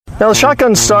Now, the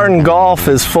shotgun start in golf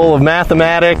is full of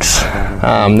mathematics.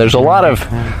 There's a lot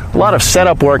of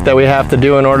setup work that we have to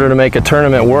do in order to make a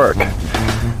tournament work.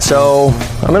 So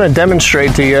I'm going to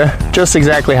demonstrate to you just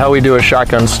exactly how we do a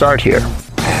shotgun start here.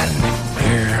 And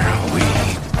here we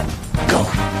go.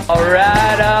 All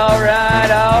right.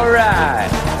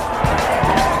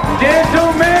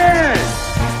 Gentlemen,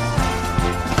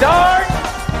 start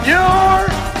your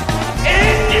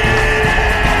engine!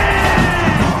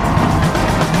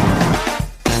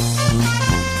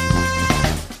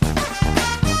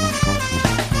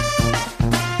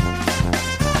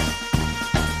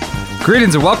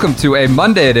 Greetings and welcome to a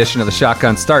Monday edition of the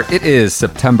Shotgun Start. It is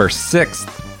September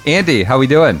 6th. Andy, how we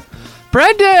doing?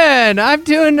 Brendan, I'm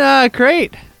doing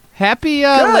great. Happy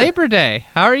Labor Day.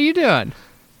 How are you doing?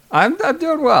 I'm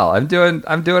doing well. I'm doing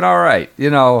all right.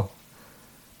 You know,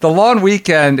 the long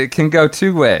weekend, it can go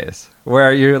two ways.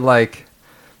 Where you're like,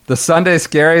 the Sunday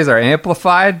scaries are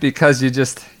amplified because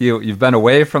you've been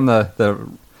away from the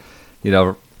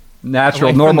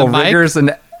natural normal rigors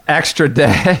and extra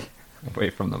day.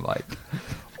 Away from the mic.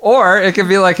 Or it could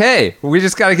be like, hey, we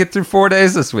just got to get through 4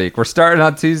 days this week. We're starting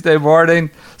on Tuesday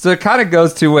morning. So it kind of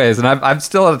goes two ways. And I'm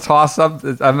still at a toss-up.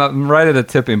 I'm right at a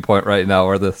tipping point right now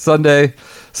where the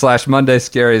Sunday/Monday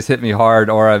scaries hit me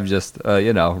hard, or I'm just,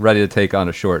 ready to take on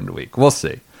a shortened week. We'll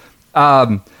see.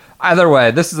 Either way,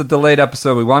 this is a delayed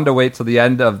episode. We wanted to wait till the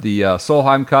end of the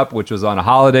Solheim Cup, which was on a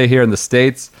holiday here in the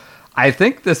States. I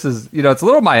think this is, it's a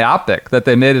little myopic that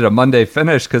they made it a Monday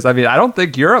finish because, I don't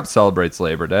think Europe celebrates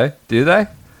Labor Day. Do they?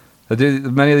 Do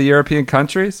many of the European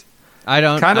countries? I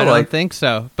don't think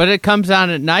so. But it comes on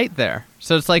at night there.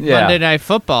 So it's like Monday Night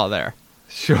Football there.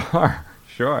 Sure.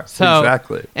 So,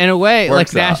 exactly. In a way,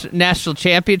 works like national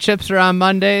championships are on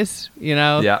Mondays,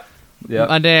 Yeah.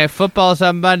 Monday Night Football is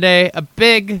on Monday. A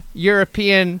big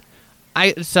European,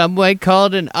 some might call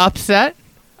it an upset.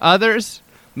 Others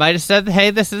might have said, hey,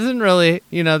 this isn't really,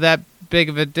 that big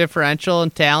of a differential in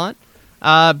talent.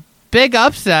 Big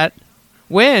upset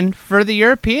win for the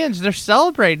Europeans. They're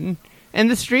celebrating in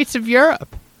the streets of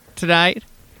Europe tonight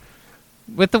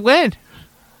with the win.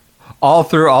 All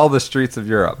through all the streets of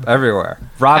Europe, everywhere.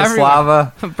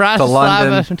 Bratislava to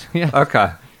London. Yeah.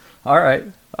 Okay. All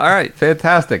right.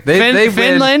 Fantastic. They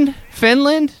Finland,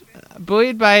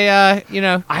 buoyed by,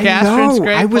 Castron's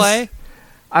great play.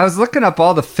 I was looking up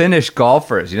all the Finnish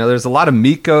golfers. There's a lot of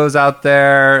Mikos out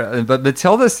there, but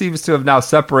Matilda seems to have now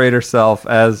separated herself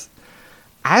as,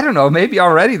 I don't know, maybe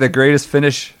already the greatest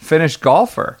Finnish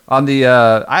golfer on the.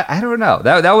 I don't know.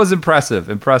 That was impressive.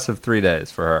 Impressive 3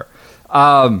 days for her.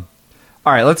 All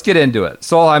right, let's get into it.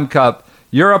 Solheim Cup,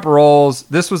 Europe rolls.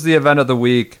 This was the event of the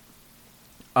week.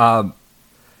 I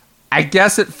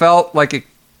guess it felt like it.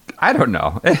 I don't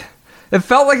know. It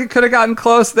felt like it could have gotten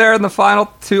close there in the final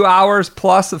 2 hours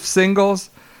plus of singles.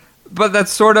 But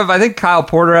that's sort of, I think Kyle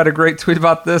Porter had a great tweet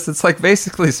about this. It's like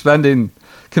basically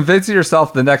convincing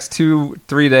yourself the next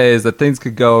 2-3 days that things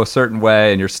could go a certain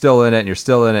way and you're still in it and you're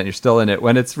still in it and you're still in it,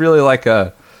 when it's really like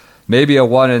maybe a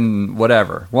 1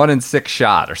 in 6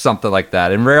 shot or something like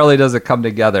that. And rarely does it come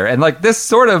together. And like this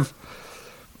sort of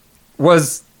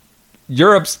was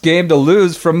Europe's game to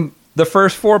lose from the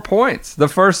first 4 points, the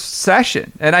first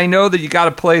session. And I know that you got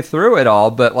to play through it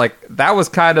all, but like that was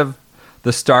kind of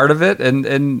the start of it,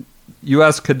 and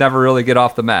U.S. could never really get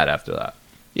off the mat after that.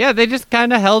 Yeah, they just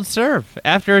kind of held serve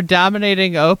after a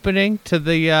dominating opening to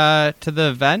the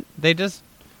event. They just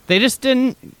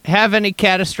didn't have any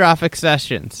catastrophic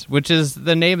sessions, which is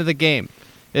the name of the game.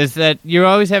 Is that you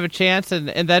always have a chance, and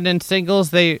then in singles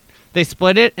they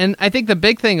split it. And I think the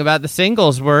big thing about the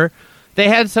singles were They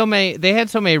had so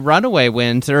many runaway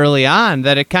wins early on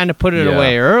that it kind of put it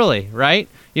away early, right?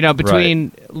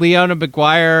 Between Leona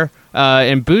Maguire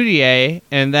and Boudier,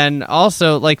 and then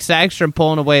also like Sagstrom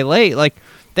pulling away late. Like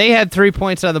they had 3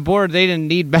 points on the board. They didn't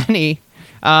need many.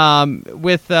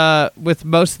 With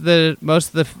most of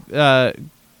the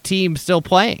team still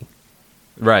playing.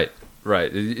 Right.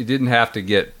 You didn't have to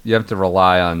you have to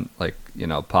rely on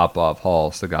Popov,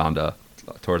 Hall, Saganda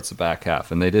towards the back half,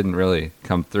 and they didn't really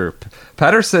come through.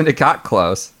 Pedersen, it got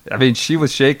close. She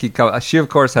was shaky. She, of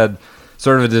course, had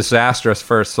sort of a disastrous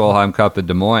first Solheim Cup in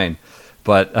Des Moines,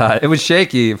 but it was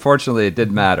shaky. Unfortunately, it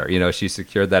didn't matter. She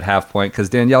secured that half point because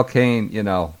Danielle Kane,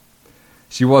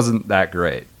 she wasn't that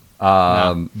great.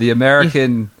 No. The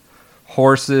American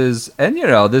horses, and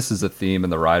this is a theme in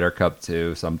the Ryder Cup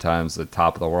too. Sometimes the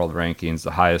top of the world rankings,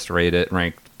 the highest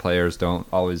ranked players don't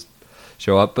always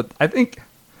show up, but I think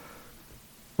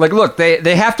look,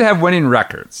 they have to have winning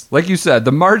records. Like you said,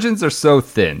 the margins are so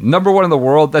thin. Number one in the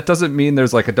world, that doesn't mean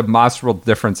there's like a demonstrable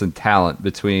difference in talent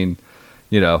between,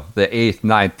 the 8th,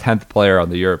 9th, 10th player on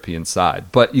the European side.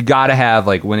 But you got to have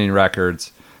like winning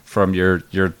records from your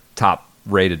top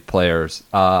rated players.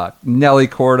 Nelly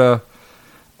Korda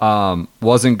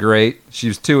wasn't great. She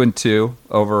was 2-2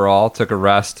 overall. Took a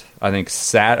rest, I think,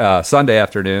 Sunday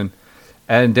afternoon.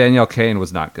 And Danielle Kane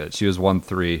was not good. She was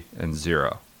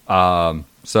 1-3-0.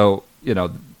 So,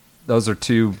 those are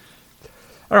two.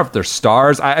 I don't know if they're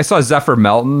stars. I saw Zephyr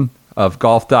Melton of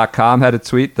golf.com had a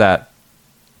tweet that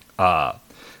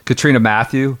Katrina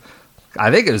Matthew,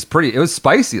 I think it was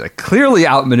spicy, like clearly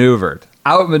outmaneuvered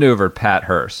Pat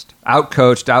Hurst,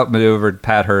 outmaneuvered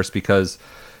Pat Hurst because,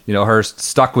 Hurst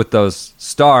stuck with those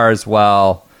stars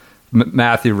while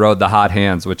Matthew rode the hot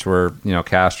hands, which were,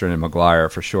 Castron and McGuire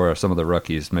for sure, some of the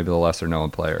rookies, maybe the lesser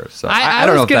known players. So I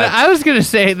don't know. I was gonna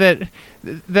say that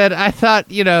I thought,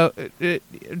 to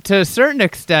a certain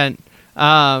extent,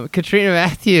 Katrina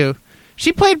Matthew,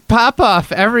 she played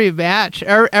Popoff every match,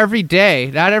 or every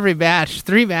day, not every match,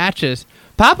 3 matches.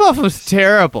 Popoff was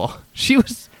terrible. She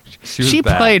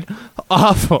played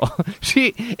awful.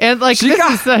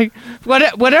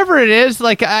 Whatever it is,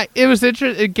 it was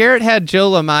interesting. Garrett had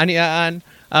Joe LaMagna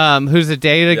on, who's a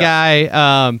data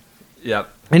guy. Yep.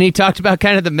 And he talked about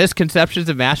kind of the misconceptions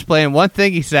of match play. And one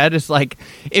thing he said is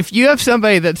if you have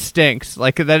somebody that stinks,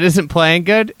 that isn't playing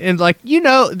good, and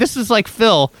this is like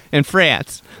Phil in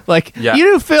France.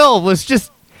 Phil was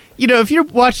just, if you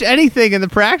watched anything in the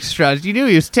practice rounds, you knew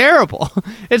he was terrible.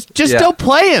 It's just don't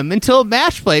play him until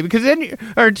match play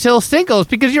or until singles,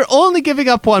 because you're only giving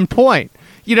up 1 point.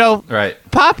 Right.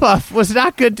 Popoff was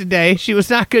not good today. She was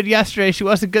not good yesterday. She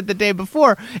wasn't good the day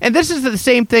before. And this is the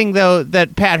same thing, though,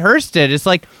 that Pat Hurst did. It's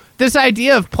this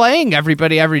idea of playing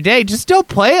everybody every day. Just don't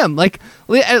play them.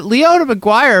 Leona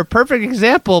McGuire, perfect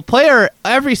example, play her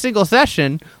every single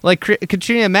session like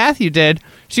Katrina Matthew did.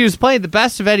 She was playing the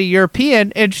best of any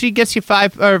European, and she gets you 4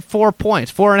 points,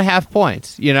 4.5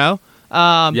 points, It's,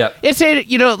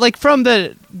 from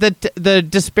the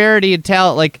disparity in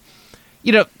talent,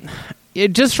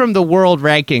 just from the world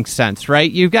ranking sense, right?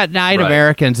 You've got 9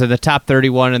 Americans in the top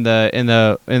 31 in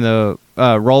the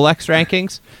Rolex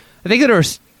rankings. I think there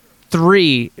was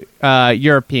 3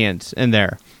 Europeans in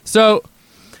there. So,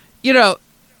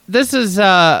 this is,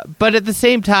 but at the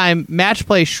same time, match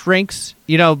play shrinks,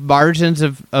 margins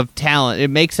of talent. It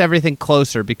makes everything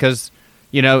closer because,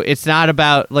 it's not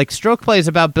about, stroke play is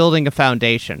about building a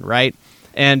foundation, right?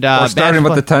 And we're starting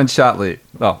with the 10-shot lead.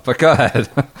 Oh, but go ahead.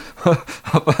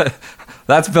 But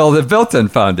that's a built-in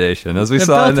foundation, as we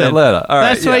saw in Atlanta. All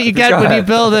right, that's what you get when you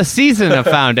build a season of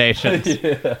foundations.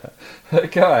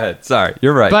 Go ahead. Sorry,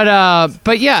 you're right.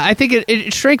 But yeah, I think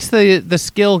it shrinks the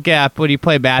skill gap when you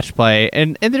play match play,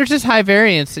 and there's just high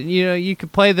variance. And, you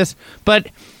could play this, but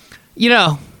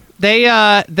they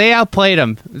outplayed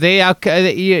them.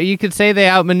 You could say they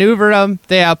outmaneuvered them.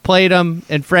 They outplayed them,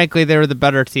 and frankly, they were the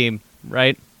better team,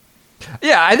 right?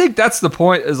 Yeah, I think that's the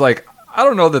point. Is I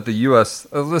don't know that the U.S.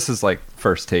 This is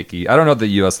first takey. I don't know if the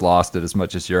U.S. lost it as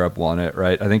much as Europe won it,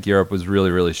 right? I think Europe was really,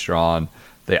 really strong.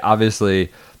 They obviously.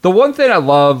 The one thing I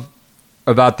love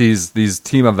about these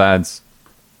team events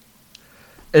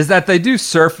is that they do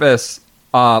surface.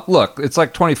 Look, it's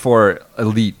 24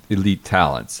 elite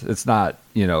talents. It's not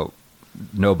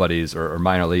nobodies or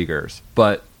minor leaguers,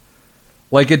 but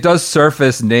it does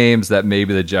surface names that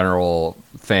maybe the general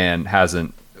fan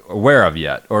hasn't aware of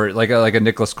yet, or like a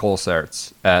Nicholas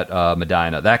Colsaerts at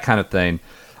Medina, that kind of thing.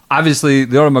 Obviously,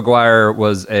 Leona McGuire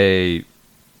was a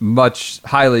much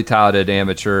highly touted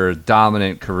amateur,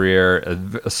 dominant career,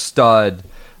 a stud,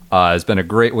 was a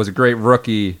great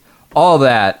rookie, all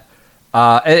that,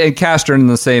 and Castron in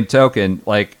the same token,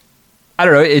 I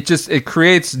don't know, it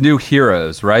creates new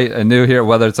heroes, right? A new hero,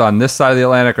 whether it's on this side of the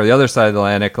Atlantic or the other side of the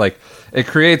Atlantic, it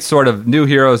creates sort of new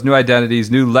heroes, new identities,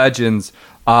 new legends.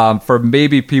 For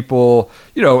maybe people,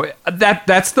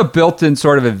 that's the built-in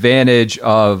sort of advantage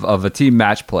of a team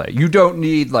match play. You don't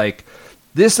need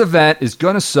this event is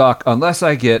going to suck unless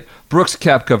I get Brooks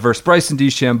Koepka versus Bryson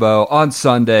DeChambeau on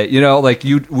Sunday.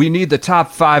 We need the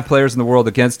top 5 players in the world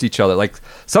against each other.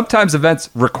 Sometimes events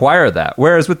require that.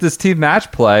 Whereas with this team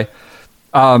match play,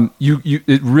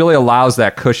 it really allows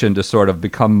that cushion to sort of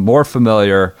become more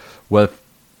familiar with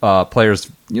players,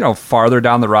 farther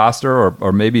down the roster,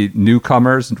 or maybe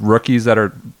newcomers, rookies that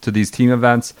are to these team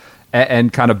events,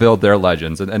 and kind of build their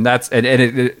legends. And that's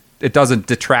it doesn't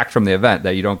detract from the event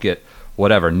that you don't get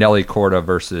whatever Nelly Korda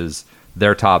versus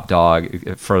their top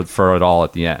dog for it all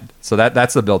at the end. So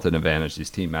that's the built-in advantage these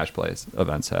team match plays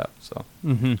events have. So.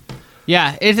 Mm-hmm.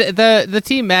 Yeah, the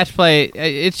team match play.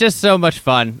 It's just so much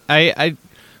fun.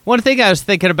 One thing I was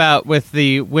thinking about with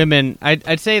the women,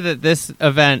 I'd say that this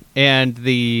event and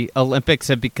the Olympics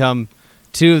have become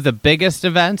two of the biggest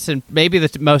events and maybe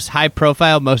the most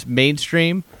high-profile, most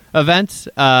mainstream events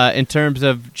in terms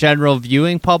of general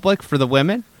viewing public for the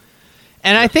women.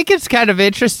 And I think it's kind of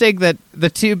interesting that the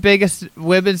two biggest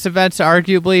women's events,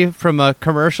 arguably from a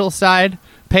commercial side,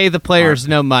 pay the players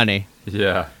no money.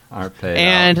 Yeah, aren't paid.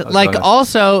 And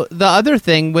also the other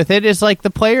thing with it is like the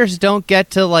players don't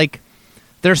get to like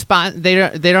their they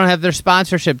don't have their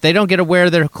sponsorship. They don't get to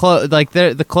wear their clothes like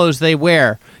the clothes they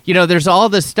wear. You know, there's all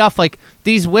this stuff like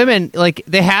these women like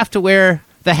they have to wear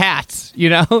the hats, you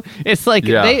know. It's like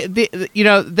they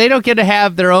they don't get to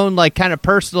have their own like kind of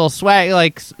personal swag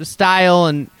like style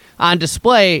and on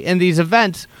display in these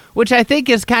events, which I think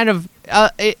is kind of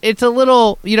it's a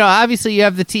little, you know, obviously you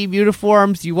have the team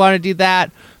uniforms, you want to do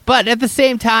that, but at the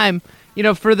same time, you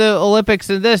know, for the Olympics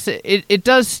and this, it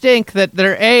does stink that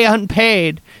they're A,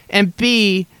 unpaid, and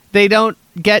B, they don't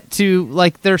get to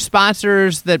like their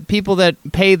sponsors, that people that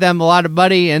pay them a lot of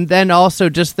money, and then also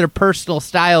just their personal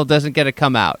style doesn't get to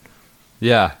come out.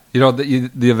 Yeah, you know,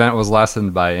 the event was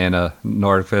lessened by Anna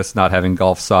Nordqvist not having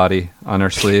Golf Saudi on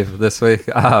her sleeve this week.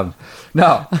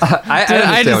 No,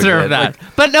 I deserve that.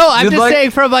 Like, but no, I'm just saying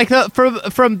from like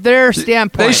from their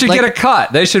standpoint, they should like, get a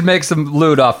cut. They should make some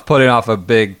loot off putting off a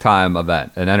big time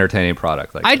event, an entertaining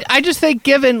product. Like I just think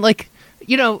given like,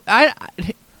 you know,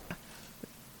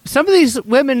 some of these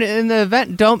women in the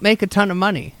event don't make a ton of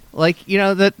money. Like, you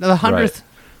know, the 100th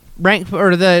ranked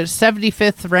or the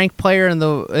 75th ranked player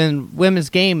in women's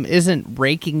game isn't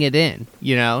raking it in,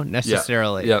 you know,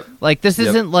 necessarily. Yep. Like this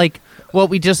isn't like what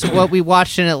we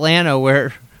watched in Atlanta,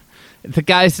 where the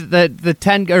guys, the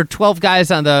 10 or 12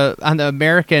 guys on the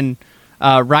American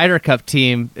Ryder Cup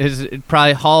team is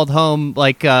probably hauled home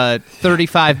like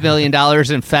 $35 million in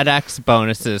FedEx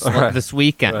bonuses this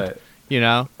weekend. Right. You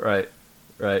know. Right.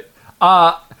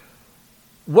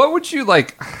 What would you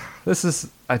like? This is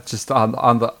just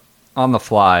on the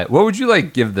fly. What would you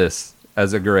like give this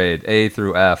as a grade, A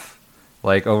through F,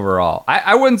 like overall?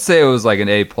 I wouldn't say it was like an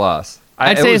A plus.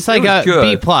 I'd say it's like a good.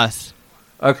 B plus.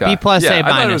 Okay. B plus, A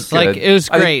minus. Like it was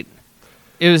great.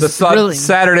 It was really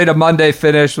Saturday to Monday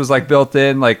finish was like built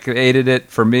in, like aided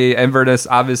it for me. Inverness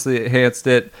obviously enhanced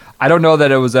it. I don't know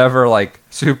that it was ever like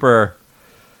super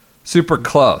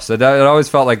close. It always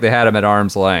felt like they had him at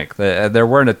arm's length. There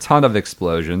weren't a ton of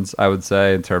explosions, I would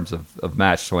say, in terms of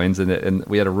match swings, and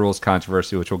we had a rules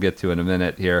controversy, which we'll get to in a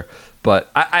minute here.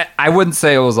 But I wouldn't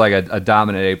say it was like a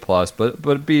dominant A plus,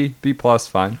 but B plus,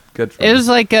 fine, good. For it was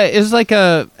like a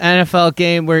NFL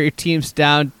game where your team's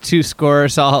down 2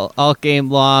 scores all game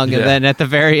long, and then at the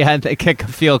very end they kick a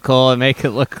field goal and make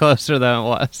it look closer than it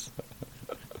was.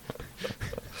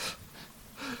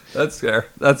 That's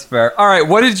fair. All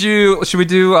right, should we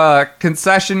do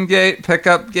concession gate,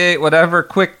 pickup gate, whatever,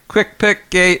 quick pick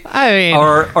gate? I mean,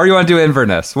 or you want to do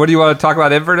Inverness? What do you want to talk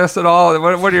about Inverness at all?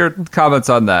 What are your comments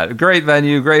on that? Great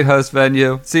venue, great host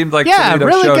venue. Seemed like Toledo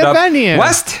really showed good up. venue.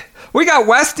 We got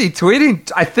Westy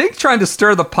tweeting, I think trying to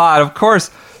stir the pot. Of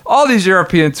course, all these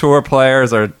European Tour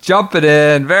players are jumping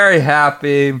in, very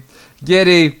happy,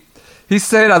 giddy. He's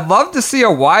saying, I'd love to see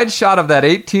a wide shot of that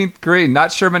 18th green.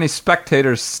 Not sure many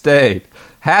spectators stayed.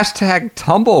 Hashtag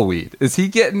tumbleweed. Is he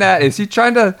getting that? Is he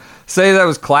trying to say that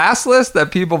was classless,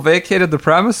 that people vacated the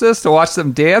premises to watch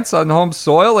them dance on home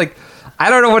soil? Like, I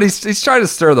don't know what he's trying to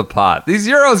stir the pot. These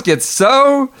Euros get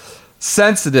so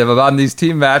sensitive about these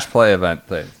team match play event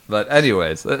things. But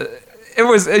anyways,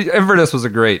 Inverness was a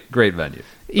great venue.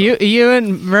 You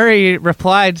and Murray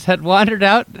replied, had wandered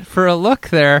out for a look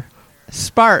there.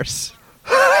 Sparse.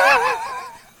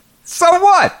 So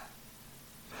what?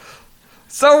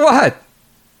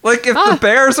 Like, if the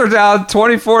Bears are down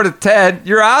 24-10,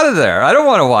 you're out of there. I don't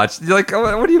want to watch. You're like,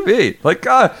 what do you mean? Like,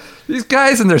 these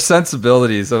guys and their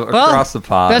sensibilities across the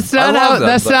pond. That's not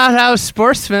how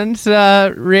sportsmen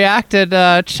reacted.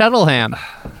 Cheltenham,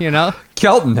 you know.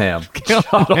 Cheltenham.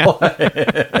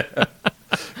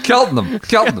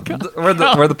 Where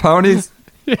the ponies.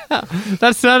 Yeah,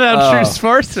 that's not how true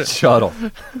sportsmen. Shuttle.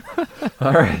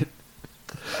 All right.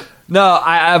 No,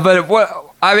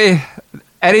 I mean,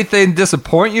 anything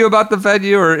disappoint you about the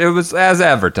venue, or it was as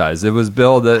advertised? It was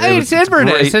billed. It's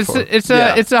Inverness.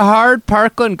 It's a hard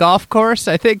parkland golf course.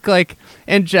 I think, like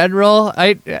in general,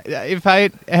 if I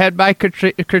had my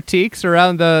critiques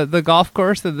around the golf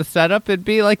course and the setup, it'd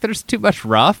be like there's too much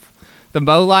rough. The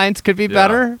mow lines could be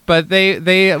better, but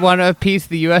they want to appease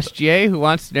the USGA, who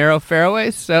wants narrow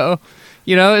fairways. So,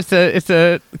 you know, it's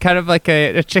a kind of like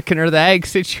a chicken or the egg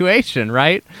situation,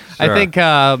 right? Sure. I think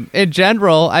in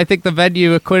general, I think the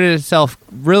venue acquitted itself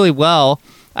really well.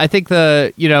 I think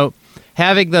having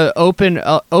the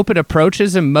open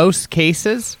approaches in most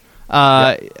cases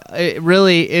It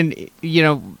really,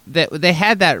 they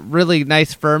had that really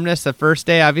nice firmness the first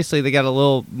day. Obviously, they got a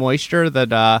little moisture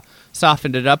that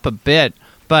softened it up a bit.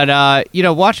 But,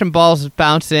 watching balls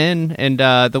bounce in and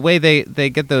the way they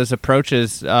get those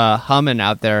approaches humming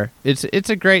out there, it's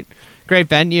a great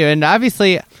venue. And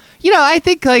obviously, I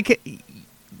think, like,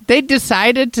 they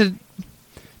decided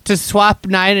to swap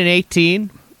 9 and 18,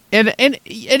 and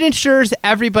it ensures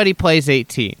everybody plays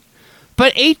 18.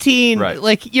 But 18,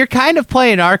 like, you're kind of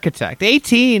playing architect.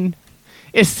 18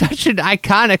 is such an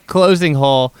iconic closing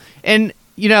hole, and,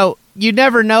 you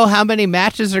never know how many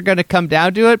matches are going to come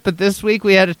down to it, but this week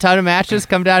we had a ton of matches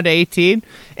come down to 18,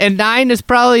 and 9 is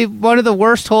probably one of the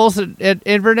worst holes at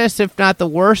Inverness, if not the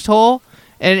worst hole,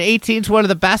 and 18 is one of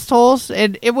the best holes,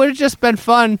 and it would have just been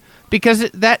fun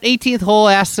because that 18th hole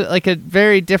asks like a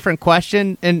very different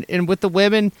question, and with the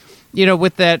women,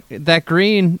 with that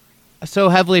green so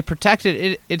heavily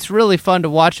protected, it's really fun to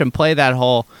watch them play that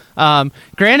hole.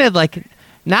 Granted, like,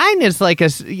 9 is like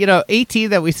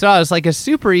 18 that we saw is like a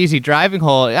super easy driving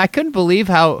hole. I couldn't believe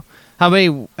how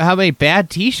many bad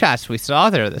tee shots we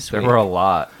saw there this week. There were a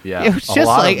lot. Yeah, it was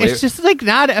just like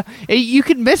not you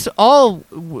could miss all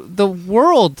the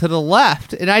world to the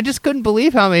left, and I just couldn't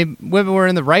believe how many women were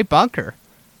in the right bunker.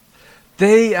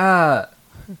 They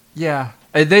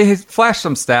they flashed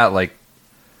some stat like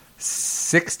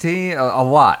 16, a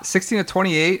lot. 16 to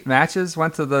 28 matches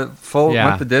went to the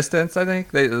went the distance, I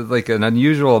think. They like an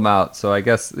unusual amount, so I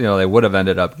guess, they would have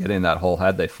ended up getting that hole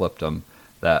had they flipped them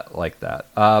like that.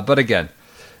 But again,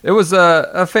 it was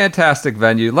a fantastic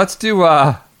venue. Let's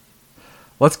get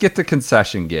to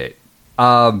Concession Gate.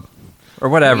 Or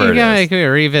whatever You're it gonna is. make me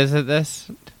revisit this.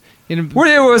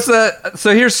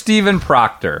 So here's Stephen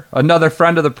Proctor, another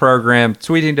friend of the program,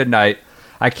 tweeting tonight,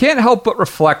 "I can't help but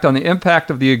reflect on the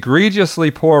impact of the egregiously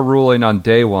poor ruling on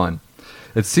day one.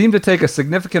 It seemed to take a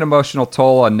significant emotional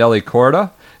toll on Nelly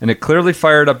Korda, and it clearly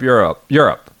fired up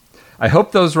Europe. I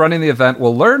hope those running the event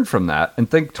will learn from that and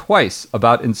think twice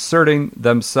about inserting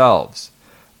themselves."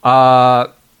 So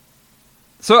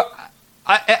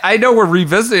I know we're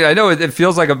revisiting. I know it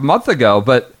feels like a month ago,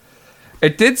 but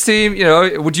it did seem,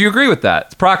 would you agree with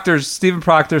that? Stephen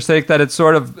Proctor's take that it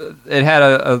had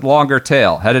a longer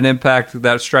tail, had an impact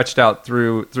that stretched out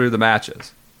through the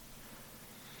matches.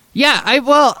 Yeah,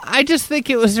 I just think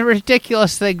it was a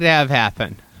ridiculous thing to have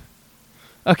happen.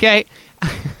 Okay?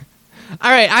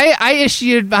 All right, I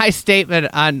issued my statement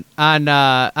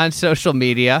on social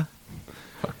media.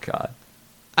 Oh, God.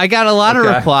 I got a lot of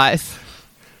replies.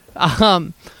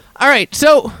 All right,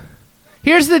 so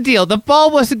here's the deal. The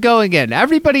ball wasn't going in.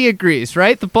 Everybody agrees,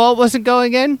 right? The ball wasn't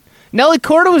going in. Nelly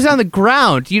Korda was on the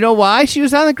ground. You know why she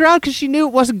was on the ground? Because she knew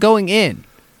it wasn't going in,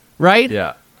 right?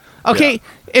 Yeah. Okay,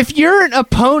 if you're an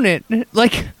opponent,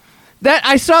 like that,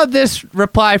 I saw this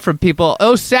reply from people.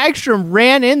 Oh, Sagstrom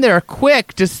ran in there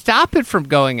quick to stop it from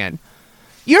going in.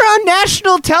 You're on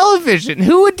national television.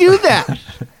 Who would do that?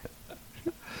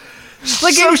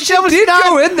 Like, so she did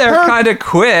go in there kind of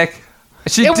quick.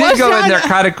 She did go in there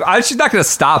kind of. She's not going to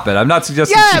stop it. I'm not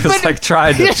suggesting she was like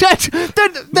trying to. That's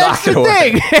the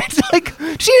thing. It's like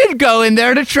she didn't go in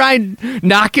there to try and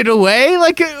knock it away.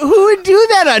 Like, who would do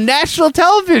that on national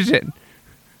television?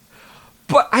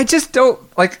 But I just don't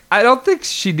like. I don't think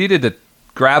she needed to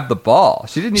grab the ball.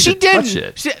 She didn't need to touch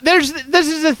it. This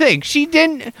is the thing. She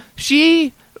didn't.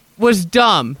 She was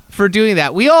dumb for doing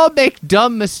that. We all make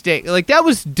dumb mistakes. Like, that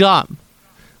was dumb.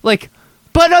 Like.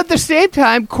 But at the same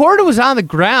time, Korda was on the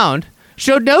ground,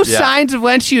 showed no signs of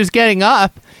when she was getting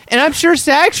up, and I'm sure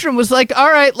Sagstrom was like, "All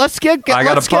right, let's get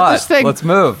this thing, let's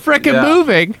move, frickin'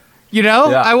 moving."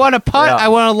 I want to putt, I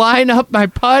want to line up my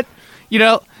putt.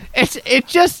 It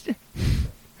just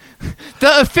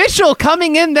the official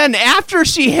coming in then after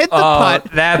she hit the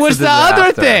putt was the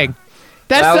other thing.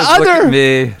 That's the other. Look at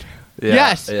me. Yeah,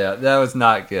 yes. Yeah, that was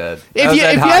not good. If you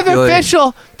have the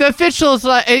officials,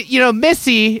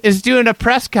 Missy is doing a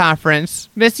press conference.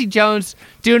 Missy Jones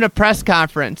doing a press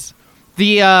conference.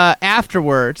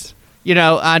 Afterwards,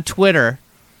 on Twitter,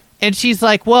 and she's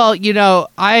like, "Well,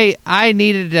 I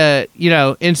needed to,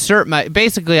 I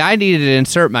needed to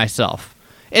insert myself."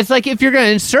 It's like, if you're going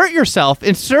to insert yourself,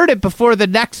 insert it before the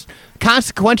next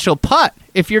consequential putt.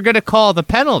 If you're going to call the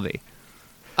penalty.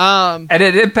 And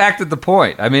it impacted the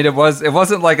point. I mean, it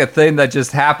wasn't like a thing that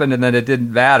just happened and then it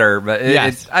didn't matter. But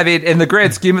in the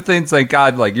grand scheme of things, thank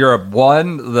God, like, Europe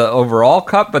won the overall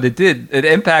cup, but it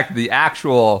impacted the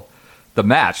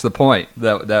match, the point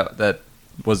that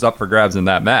was up for grabs in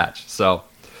that match. So,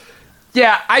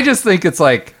 yeah, I just think it's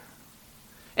like.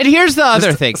 And here's the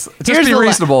other thing. Just be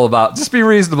reasonable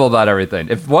about everything.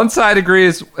 If one side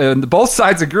agrees and both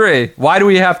sides agree, why do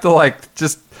we have to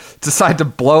just decide to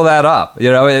blow that up?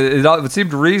 It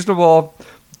seemed reasonable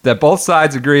that both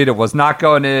sides agreed it was not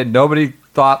going in. Nobody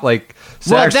thought like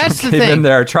Sagstrom came in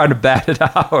there trying to bat it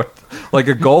out like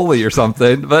a goalie or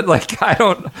something. But like I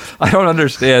don't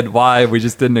understand why we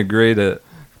just didn't agree to.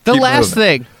 The last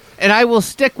thing, and I will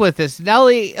stick with this.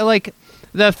 Nelly, like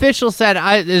the official said,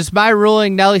 is my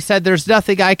ruling. Nelly said there's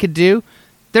nothing I could do.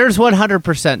 There's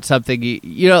 100% something,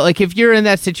 like if you're in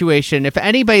that situation, if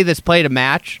anybody that's played a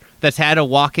match that's had a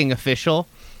walking official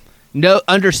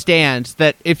understands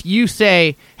that if you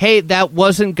say, hey, that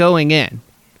wasn't going in,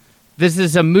 this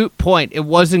is a moot point, it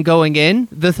wasn't going in,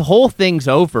 the whole thing's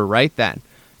over right then.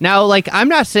 Now, like, I'm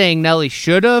not saying Nelly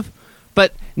should have,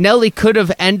 but Nelly could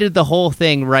have ended the whole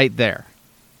thing right there.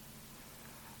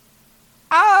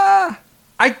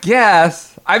 I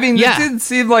guess. I mean, it didn't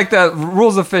seem like the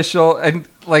rules official and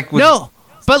like was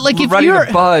but like if ready you're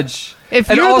to budge. If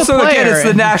and you're also the player, again, it's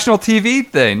the national TV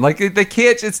thing. Like they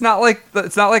can't. It's not like a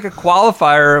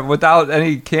qualifier without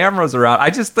any cameras around.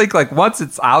 I just think like once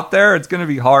it's out there, it's going to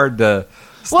be hard to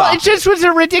stop. Well, it just was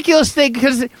a ridiculous thing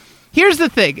because here's the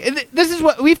thing. This is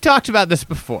what we've talked about this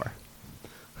before.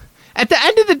 At the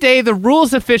end of the day, the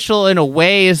rules official in a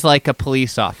way is like a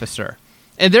police officer.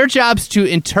 And their job's to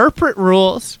interpret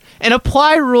rules and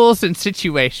apply rules in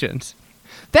situations.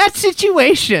 That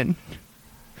situation,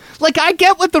 like I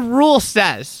get what the rule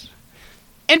says.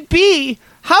 And B,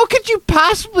 how could you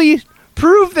possibly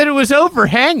prove that it was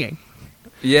overhanging?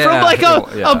 Yeah. From like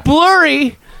a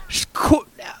blurry,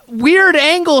 weird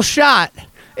angle shot.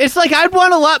 It's like I'd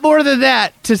want a lot more than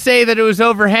that to say that it was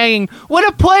overhanging when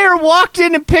a player walked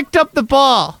in and picked up the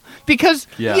ball. Because,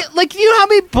 you know how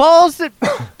many balls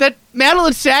that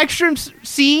Madeline Sagstrom's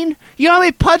seen? You know how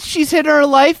many putts she's hit in her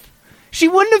life? She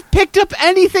wouldn't have picked up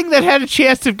anything that had a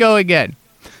chance of going in.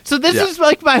 So this is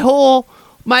like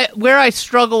where I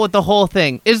struggle with the whole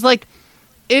thing is like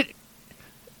it.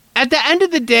 At the end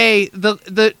of the day,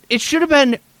 it should have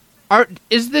been.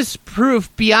 Is this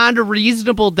proof beyond a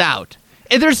reasonable doubt?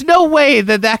 And there's no way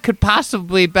that could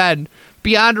possibly been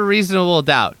beyond a reasonable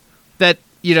doubt that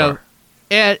know.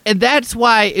 And that's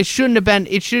why it shouldn't have been.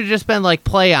 It should have just been like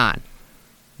play on.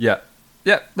 Yeah.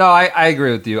 No, I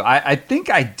agree with you. I think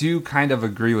I do kind of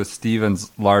agree with Steven's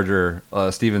point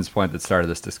that started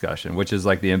this discussion, which is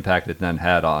like the impact it then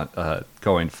had on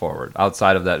going forward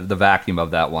outside of the vacuum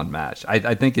of that one match.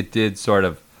 I think it did sort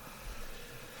of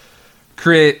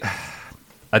create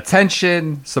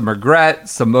attention, some regret,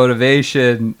 some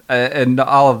motivation, and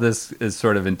all of this is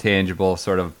sort of intangible,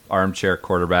 sort of armchair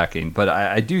quarterbacking. But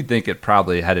I do think it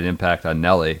probably had an impact on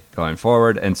Nelly going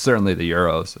forward, and certainly the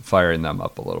Euros, firing them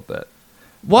up a little bit.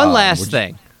 One last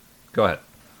thing. Go ahead.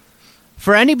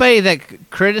 For anybody that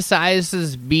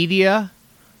criticizes media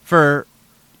for,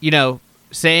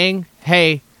 saying,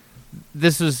 hey,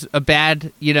 this was a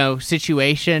bad,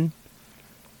 situation,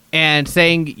 and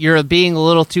saying you're being a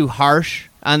little too harsh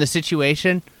on the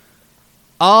situation,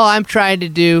 all I'm trying to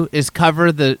do is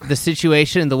cover the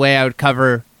situation the way I would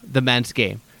cover the men's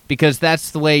game, because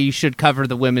that's the way you should cover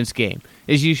the women's game,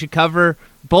 is you should cover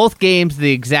both games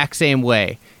the exact same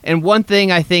way. And one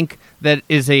thing I think that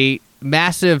is a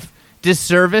massive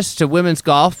disservice to women's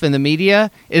golf in the media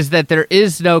is that there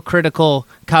is no critical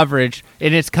coverage,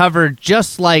 and it's covered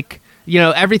just like,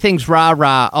 everything's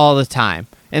rah-rah all the time.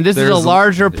 And this is a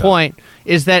larger point,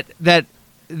 is that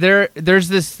there's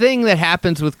this thing that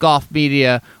happens with golf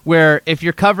media where if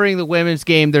you're covering the women's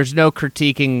game, there's no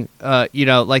critiquing,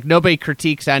 like nobody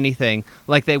critiques anything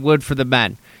like they would for the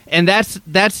men. And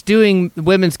that's doing the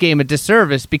women's game a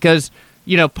disservice because,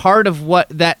 part of what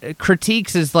that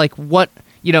critiques is like what,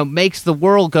 makes the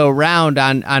world go round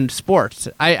on sports.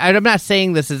 I'm not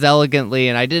saying this as elegantly,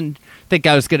 and I didn't think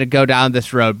I was going to go down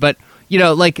this road, but,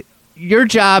 like your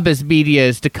job as media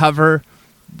is to cover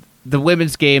the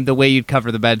women's game the way you'd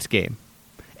cover the men's game.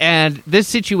 And this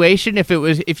situation,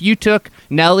 if you took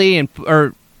Nelly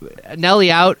or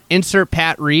Nelly out, insert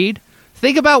Pat Reed,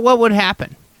 think about what would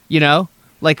happen,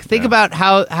 think about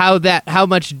how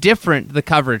much different the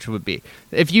coverage would be.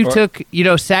 If you took,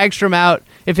 Sagstrom out,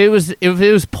 if it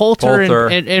was Poulter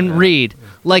and Reed,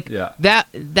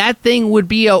 that thing would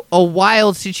be a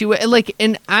wild situation. Like,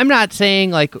 and I'm not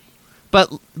saying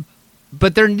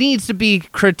but there needs to be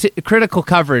critical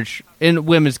coverage in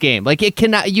women's game. Like it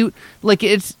cannot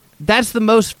that's the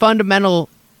most fundamental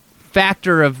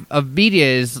factor of media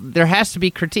is there has to be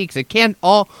critiques. It can't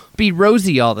all be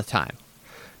rosy all the time.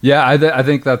 Yeah, I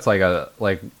think that's I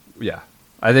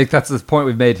think that's the point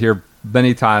we've made here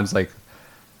many times. Like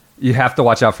you have to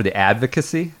watch out for the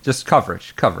advocacy, just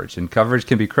coverage, and coverage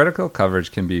can be critical.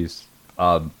 Coverage can be,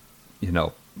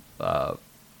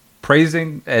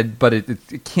 praising, but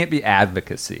it can't be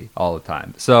advocacy all the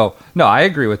time. So no, I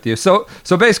agree with you. So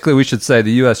basically, we should say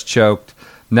the U.S. choked.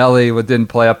 Nelly didn't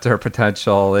play up to her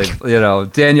potential.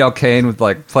 Danielle Kane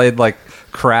played like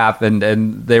crap, and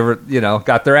they were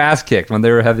got their ass kicked when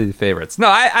they were heavy favorites. No,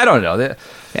 I don't know.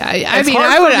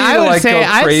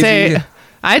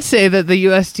 I'd say that the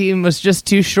U.S. team was just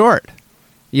too short.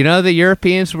 The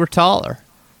Europeans were taller.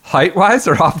 Height wise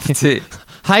or off the tee?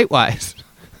 Height wise.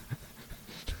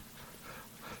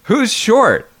 Who's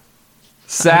short?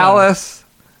 Salas,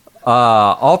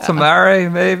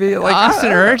 Altamare, maybe.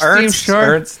 Austin Ernst seems short.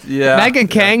 Ernst, yeah. Megan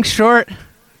Kang short.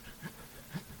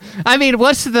 I mean,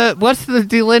 what's the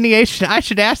delineation? I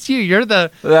should ask you. You're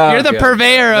the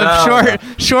purveyor of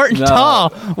short and tall.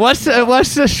 What's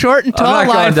the short and tall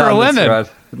line for women?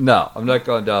 No, I'm not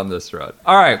going down this road.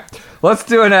 All right, let's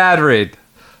do an ad read.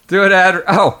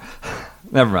 Oh,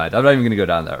 never mind. I'm not even going to go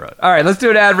down that road. All right, let's do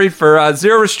an ad read for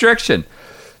Zero Restriction.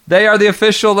 They are the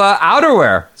official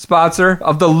outerwear sponsor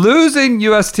of the losing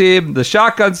U.S. team, the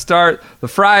shotgun start, the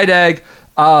fried egg.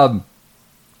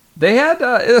 They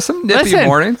had some nippy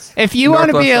mornings. If you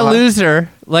want to be a loser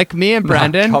like me and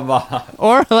Brendan, come on,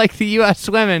 or like the U.S.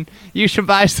 women, you should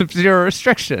buy some Zero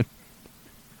Restriction.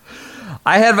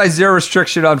 I had my Zero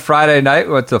Restriction on Friday night.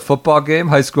 Went to a football game,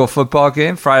 high school football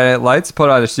game, Friday Night Lights.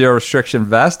 Put on a Zero Restriction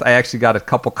vest. I actually got a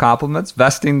couple compliments.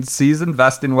 Vesting season,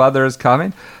 vesting weather is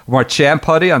coming. I wore a champ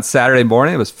hoodie on Saturday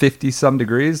morning. It was 50-some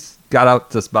degrees. Got out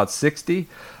to about 60.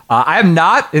 I am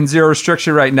not in Zero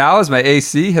Restriction right now as my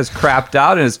AC has crapped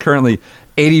out and is currently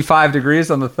 85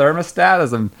 degrees on the thermostat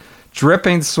as I'm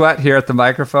dripping sweat here at the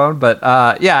microphone. But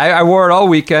I wore it all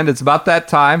weekend. It's about that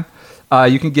time.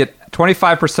 You can get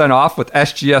 25% off with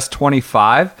SGS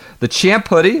 25. The champ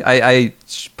hoodie, I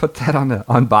put that on the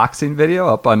unboxing video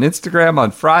up on Instagram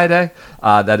on Friday.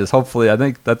 That is hopefully, I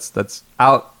think that's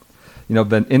out,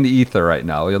 been in the ether right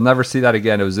now. You'll never see that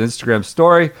again. It was an Instagram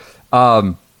story.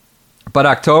 But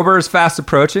October is fast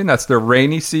approaching. That's their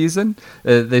rainy season.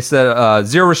 They said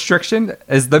Zero Restriction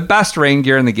is the best rain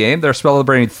gear in the game. They're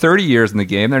celebrating 30 years in the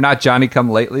game. They're not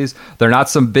Johnny-come-latelys. They're not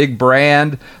some big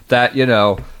brand that,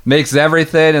 makes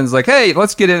everything and is like, hey,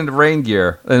 let's get into rain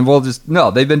gear. And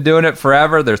they've been doing it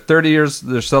forever. They're 30 years.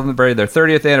 They're celebrating their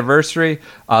 30th anniversary.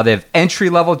 They have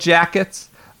entry-level jackets.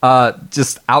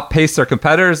 Just outpace their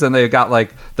competitors, and they've got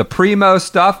like the primo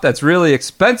stuff that's really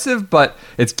expensive, but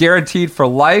it's guaranteed for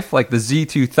life, like the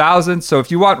Z2000. So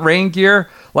if you want rain gear,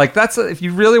 if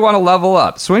you really want to level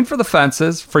up, swing for the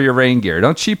fences for your rain gear.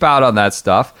 Don't cheap out on that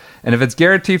stuff. And if it's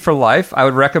guaranteed for life, I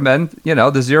would recommend,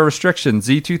 the Zero Restriction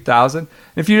Z2000. And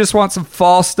if you just want some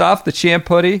fall stuff, the champ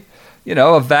hoodie,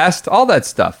 a vest, all that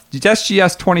stuff.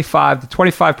 SGS 25 to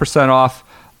 25% off.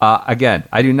 Again,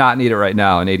 I do not need it right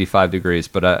now in 85 degrees,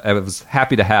 but I was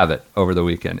happy to have it over the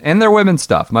weekend. And their women's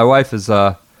stuff. My wife is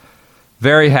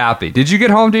very happy. Did you get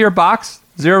home to your box?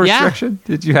 Zero Restriction? Yeah.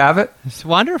 Did you have it? It's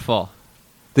wonderful.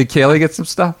 Did Kaylee get some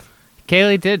stuff?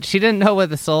 Kaylee did. She didn't know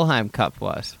what the Solheim Cup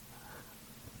was.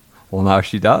 Well, now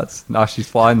she does. Now she's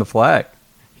flying the flag.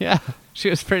 Yeah, she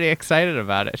was pretty excited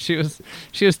about it. She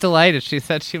was delighted. She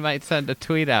said she might send a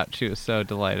tweet out. She was so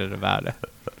delighted about it.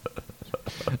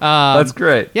 That's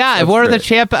great. Yeah, I wore the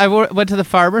champ. Went to the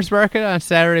farmer's market on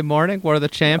Saturday morning. Wore the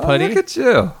champ hoodie. Look at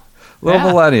you,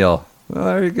 millennial. Well,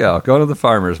 there you go. Go to the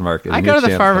farmer's market. I go to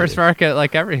the farmer's market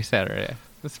like every Saturday.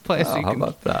 This place. Oh, how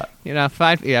about that?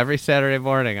 Find me every Saturday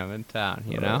morning. I'm in town.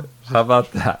 How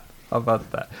about that?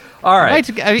 All right. I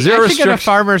should get a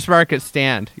farmer's market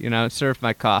stand. Serve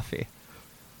my coffee.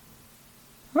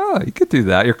 Oh, you could do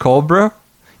that. Your cold brew.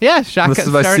 Yeah, shotgun. This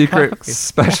is my secret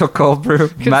special cold brew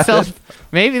method.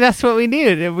 Maybe that's what we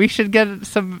need. We should get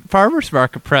some farmers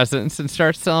market presents and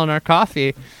start selling our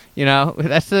coffee.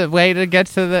 That's the way to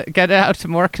get it out to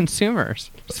more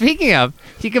consumers. Speaking of,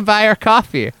 you can buy our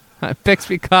coffee at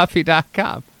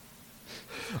bixbycoffee.com.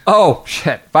 Oh,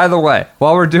 shit. By the way,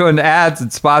 while we're doing ads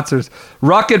and sponsors,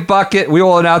 Rocket Bucket, we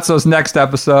will announce those next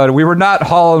episode. We were not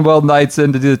hauling Will Knights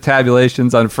in to do the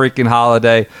tabulations on freaking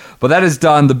holiday, but that is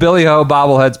done. The Billy Ho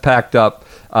bobblehead's packed up.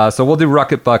 So we'll do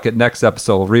Rocket Bucket next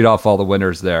episode. We'll read off all the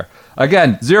winners there.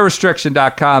 Again,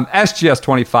 zerorestriction.com,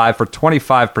 SGS25 for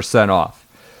 25% off.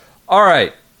 All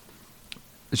right.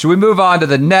 Should we move on to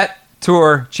the Net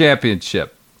Tour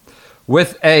Championship?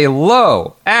 With a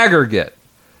low aggregate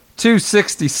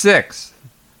 266,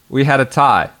 we had a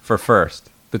tie for first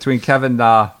between Kevin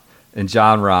Na and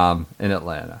John Rahm in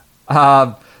Atlanta.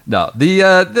 No, the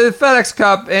FedEx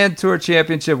Cup and Tour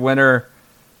Championship winner.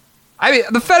 I mean,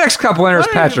 the FedEx Cup winner is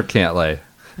Patrick Cantlay.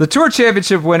 The Tour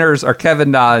Championship winners are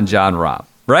Kevin Na and John Rahm.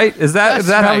 Right? Is that That's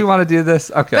how right. we want to do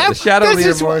this? Okay. The shadow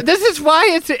leaderboard. This is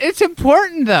why it's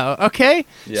important, though. Okay.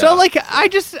 Yeah. So like I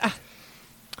just.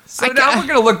 So now we're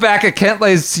going to look back at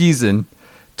Kentlay's season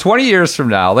 20 years from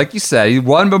now. Like you said, he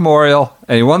won Memorial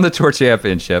and he won the Tour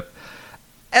Championship.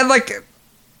 And like,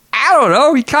 I don't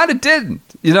know, he kind of didn't,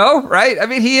 right? I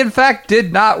mean, he in fact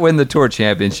did not win the Tour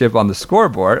Championship on the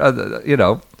scoreboard,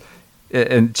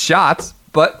 in shots.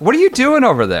 But what are you doing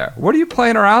over there? What are you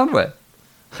playing around with?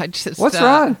 What's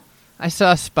wrong? I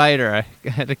saw a spider. I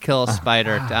had to kill a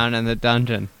spider down in the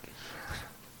dungeon.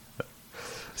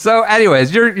 So,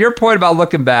 anyways, your point about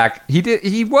looking back,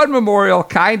 he won Memorial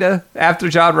kinda after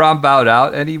John Rahm bowed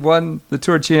out, and he won the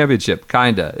Tour Championship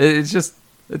kinda.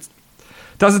 It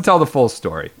doesn't tell the full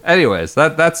story. Anyways,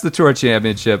 that's the Tour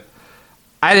Championship.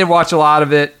 I didn't watch a lot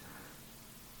of it.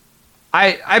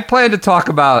 I plan to talk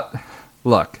about.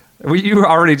 Look, you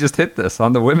already just hit this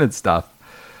on the women's stuff.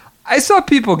 I saw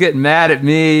people getting mad at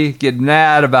me, getting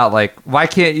mad about, like, why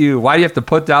do you have to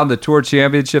put down the Tour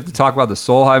Championship to talk about the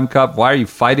Solheim Cup? Why are you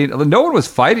fighting? No one was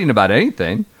fighting about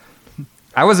anything.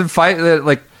 I wasn't fighting.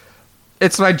 Like,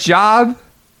 it's my job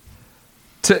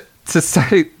to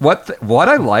say what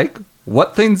I like,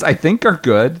 what things I think are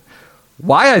good,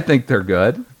 why I think they're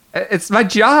good. It's my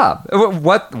job.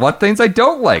 What things I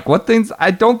don't like, what things I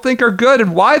don't think are good,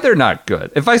 and why they're not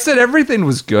good. If I said everything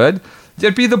was good,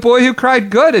 it'd be the boy who cried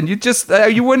good, and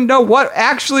you wouldn't know what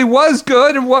actually was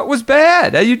good and what was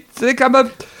bad. You'd think I'm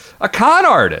a con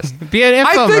artist. Be an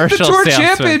I think the infomercial Tour salesman.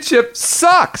 Championship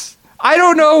sucks. I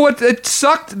don't know it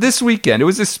sucked this weekend. It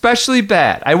was especially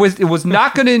bad. It was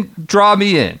not going to draw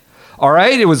me in. All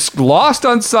right, it was lost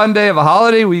on Sunday of a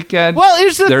holiday weekend. Well, it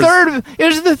was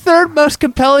the third most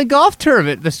compelling golf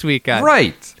tournament this weekend.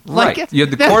 Right. Like, You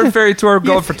had the Korn Ferry Tour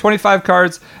going for 25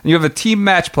 cards, and you have a team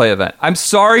match play event. I'm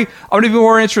sorry, I'm going to be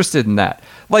more interested in that.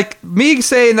 Like, me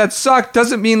saying that sucked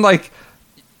doesn't mean, like,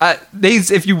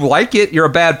 if you like it, you're a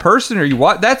bad person, or you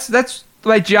want. That's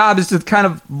my job, is to kind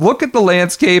of look at the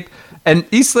landscape. And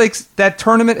East Lakes, that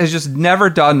tournament has just never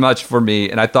done much for me,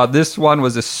 and I thought this one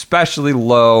was especially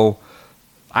low.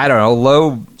 I don't know,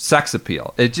 low sex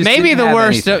appeal. It just maybe didn't the have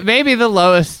worst, anything. maybe the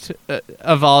lowest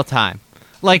of all time.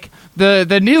 Like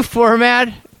the new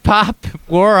format pop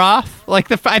wore off. Like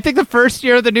I think the first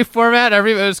year of the new format,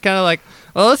 everybody was kind of like,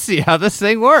 well, let's see how this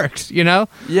thing works, Yeah.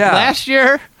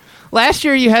 Last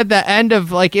year you had the end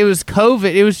of, like, it was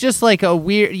COVID. It was just like a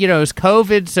weird, it was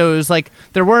COVID, so it was like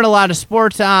there weren't a lot of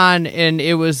sports on, and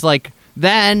it was like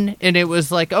then, and it was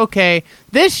like, okay,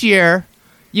 this year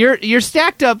you're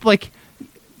stacked up, like.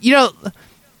 You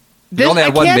only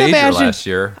had one major last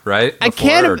year, right? I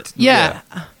can't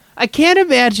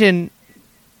imagine.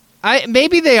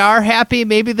 Maybe they are happy.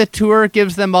 Maybe the tour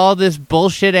gives them all this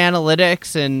bullshit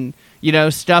analytics and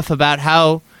stuff about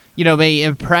how maybe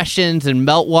impressions and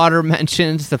meltwater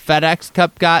mentions the FedEx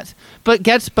Cup got. But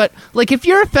like, if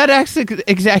you're a FedEx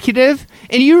executive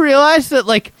and you realize that,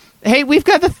 like, hey, we've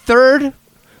got the third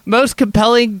most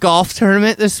compelling golf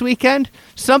tournament this weekend,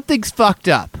 something's fucked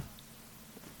up.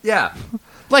 Yeah.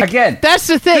 Like, again, that's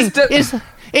the thing.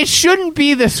 It shouldn't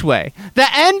be this way. The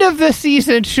end of the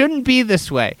season shouldn't be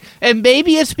this way. And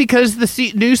maybe it's because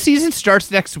the new season starts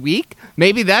next week.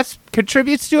 Maybe that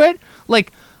contributes to it.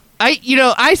 Like,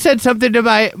 I said something to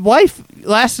my wife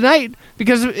last night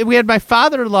because we had my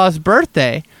father-in-law's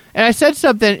birthday. And I said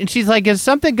something, and she's like, is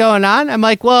something going on? I'm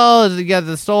like, well, you got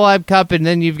the Solheim Cup, and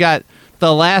then you've got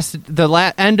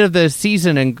the end of the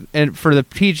season and for the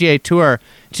PGA Tour.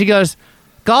 She goes,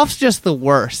 golf's just the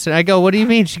worst. And I go, what do you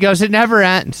mean? She goes, it never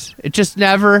ends. It just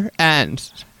never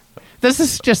ends. This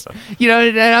is just,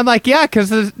 and I'm like, yeah, because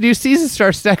the new season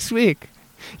starts next week.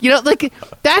 Like,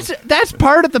 that's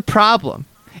part of the problem,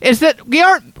 is that we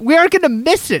aren't going to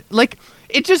miss it. Like,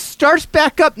 it just starts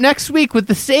back up next week with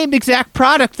the same exact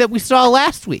product that we saw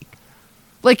last week.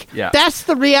 Like, That's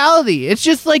the reality. It's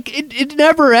just like, it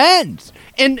never ends.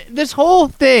 And this whole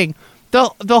thing,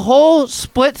 the whole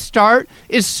split start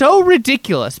is so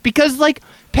ridiculous because, like,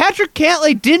 Patrick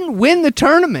Cantlay didn't win the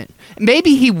tournament.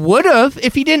 Maybe he would have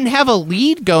if he didn't have a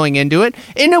lead going into it.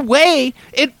 In a way,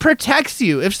 it protects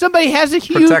you. If somebody has a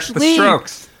huge lead,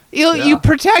 strokes. You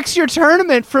protects your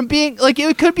tournament from being, like,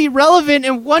 it could be relevant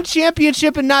in one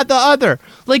championship and not the other.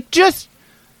 Like, just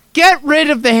get rid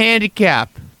of the handicap.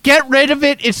 Get rid of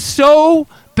it. It's so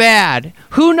bad.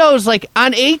 Who knows? Like,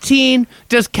 on 18,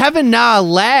 does Kevin Na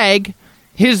lag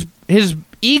his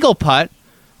eagle putt?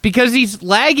 Because he's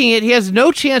lagging it, he has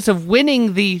no chance of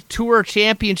winning the Tour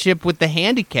Championship with the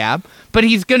handicap, but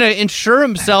he's going to insure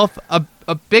himself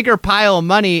a bigger pile of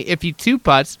money if he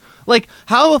two-putts. Like,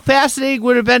 how fascinating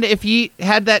would it have been if he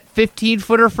had that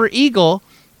 15-footer for eagle,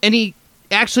 and he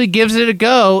actually gives it a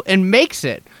go and makes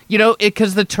it.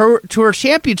 Because the tour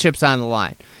championship's on the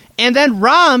line. And then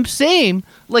Rahm, same.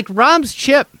 Like Rahm's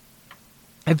chip,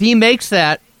 if he makes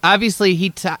that, obviously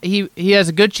he has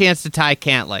a good chance to tie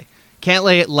Cantlay.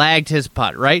 Cantlay lagged his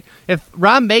putt, right? If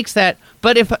Rahm makes that,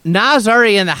 but if Na's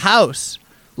already in the house,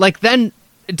 like then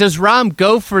does Rahm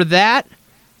go for that?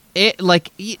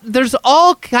 There's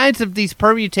all kinds of these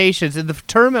permutations, and the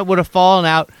tournament would have fallen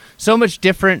out so much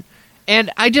different. And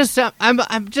I'm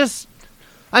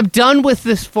done with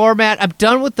this format. I'm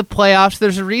done with the playoffs.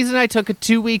 There's a reason I took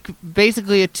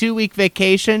basically a 2-week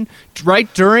vacation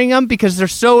right during them, because they're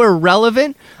so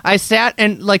irrelevant. I sat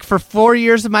and for 4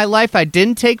 years of my life, I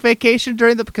didn't take vacation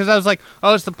during because I was like,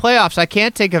 oh, it's the playoffs. I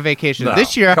can't take a vacation. No,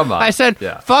 this year, come on. I said,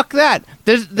 Yeah. fuck that.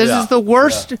 This is the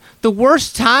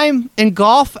worst time in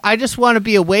golf. I just want to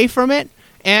be away from it.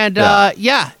 And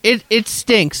it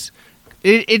stinks.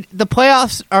 The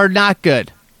playoffs are not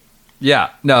good. Yeah,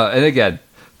 no, and again,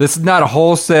 this is not a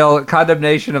wholesale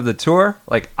condemnation of the tour.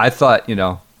 I thought,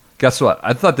 guess what?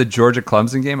 I thought the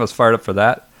Georgia-Clemson game, I was fired up for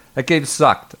that. That game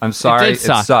sucked. I'm sorry, it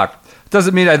sucked.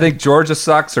 Doesn't mean I think Georgia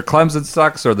sucks or Clemson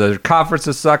sucks or the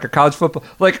conferences suck or college football.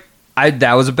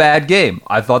 That was a bad game.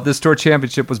 I thought this tour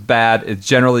championship was bad. It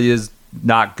generally is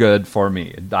not good for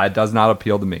me. It does not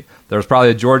appeal to me. There was probably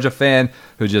a Georgia fan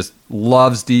who just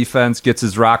loves defense, gets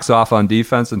his rocks off on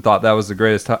defense, and thought that was the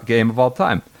greatest game of all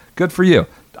time. Good for you.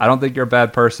 I don't think you're a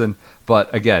bad person,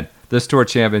 but again, this tour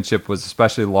championship was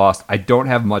especially lost. I don't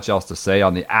have much else to say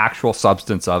on the actual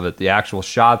substance of it, the actual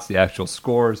shots, the actual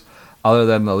scores, other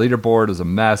than the leaderboard is a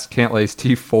mess. Cantlay's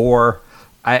T4.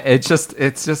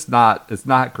 It's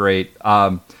not great.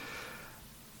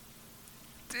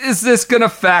 Is this going to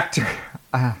factor?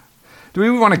 Do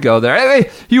we want to go there? I mean,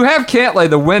 you have Cantlay,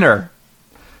 the winner,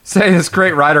 saying this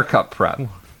great Ryder Cup prep.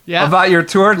 Yeah. About your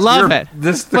tour. Love it.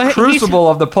 This the crucible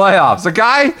of the playoffs.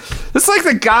 It's like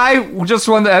the guy who just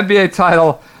won the NBA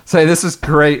title saying this is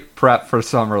great prep for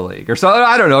Summer League. Or so,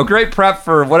 I don't know, great prep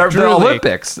for whatever, the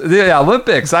Olympics. Yeah,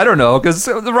 Olympics, I don't know, because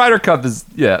the Ryder Cup is,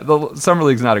 the Summer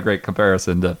League's not a great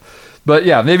comparison to, but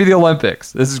yeah, maybe the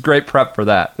Olympics. This is great prep for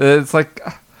that. It's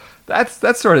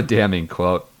that's sort of damning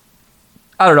quote.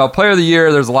 I don't know, player of the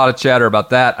year, there's a lot of chatter about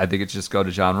that. I think it should just go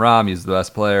to Jon Rahm. He's the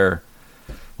best player.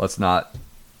 Let's not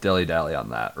dilly-dally on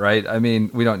that, right? I mean,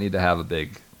 we don't need to have a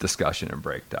big discussion and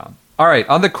breakdown. All right,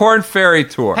 on the Korn Ferry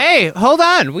Tour. Hey, hold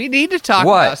on. We need to talk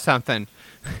about something.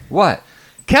 What?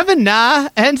 Kevin Na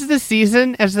ends the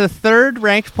season as the 3rd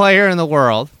ranked player in the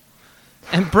world,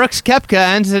 and Brooks Koepka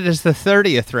ends it as the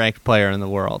 30th ranked player in the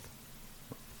world.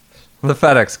 The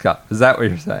FedEx Cup. Is that what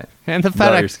you're saying? And the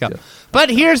FedEx Cup.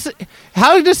 But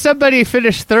how does somebody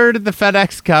finish 3rd in the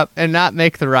FedEx Cup and not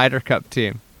make the Ryder Cup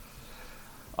team?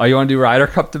 Oh, you want to do Ryder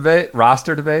Cup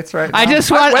roster debates right now?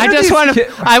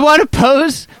 I want to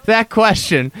pose that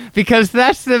question because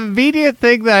that's the immediate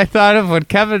thing that I thought of when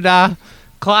Kevin Na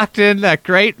clocked in that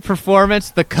great performance,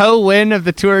 the co-win of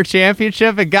the Tour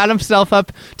Championship, and got himself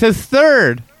up to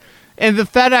 3rd in the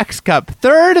FedEx Cup.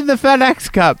 3rd in the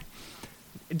FedEx Cup.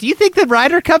 Do you think the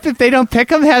Ryder Cup, if they don't pick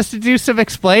him, has to do some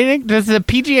explaining? Does the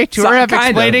PGA Tour have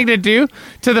explaining to do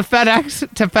to the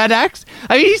FedEx?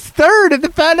 I mean, he's 3rd in the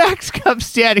FedEx Cup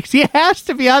standings. He has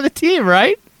to be on the team,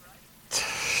 right?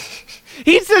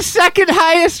 He's the 2nd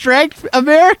highest ranked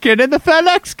American in the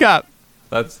FedEx Cup.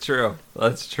 That's true.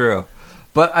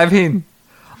 But I mean,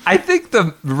 I think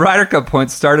the Ryder Cup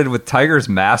points started with Tiger's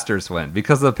Masters win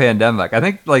because of the pandemic. I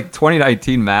think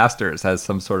 2019 Masters has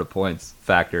some sort of points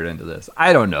factored into this.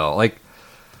 I don't know.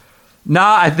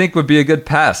 I think would be a good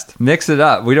pest. Mix it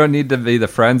up. We don't need to be the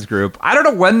friends group. I don't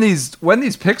know when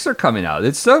these picks are coming out.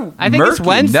 It's so I think murky, it's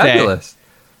Wednesday. nebulous.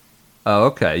 Oh,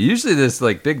 okay. Usually this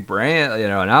big brand,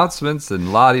 announcements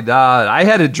and la-di-da. I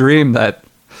had a dream that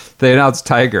they announced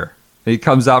Tiger. He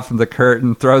comes out from the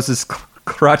curtain, throws his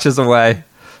crutches away.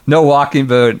 No walking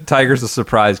boot. Tiger's a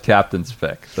surprise captain's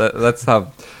pick. That's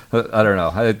how. I don't know.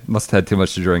 I must have had too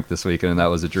much to drink this weekend, and that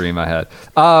was a dream I had.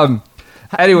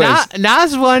 Anyways,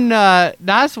 Nas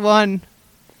won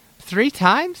 3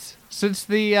 times since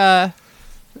the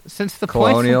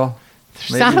Colonial. Points.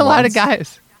 There's not a lot of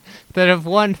guys that have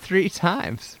won 3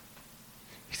 times.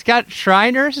 He's got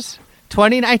Shriners,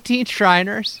 2019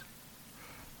 Shriners.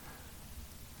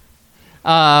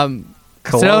 Colonial,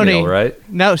 Sony, right?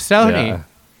 No, Sony. Yeah.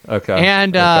 Okay.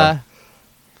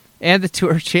 And the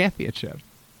Tour Championship.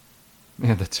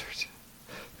 Yeah, the Tour.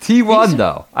 T1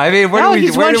 though. I mean, where do we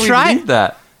leave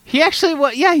that? He actually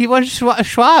won. Yeah, he won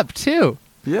Schwab too.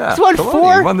 Yeah, he's won he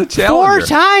won the Challenger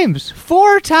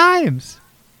 4 times.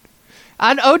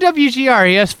 On OWGR,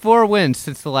 he has 4 wins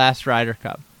since the last Ryder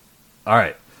Cup. All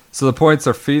right. So the points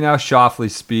are Finau, Schauffele,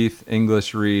 Spieth,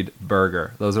 English, Reed,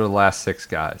 Berger. Those are the last 6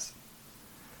 guys.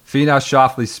 Finau,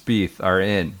 Schauffele, Spieth are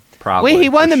in, probably. Wait, he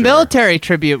won the sure. military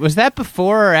tribute. Was that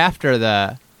before or after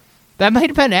the... That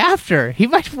might have been after. He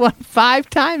might have won 5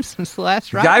 times since the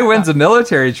last round. Guy wins a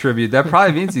military tribute. That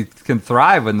probably means he can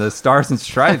thrive when the Stars and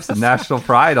Stripes and national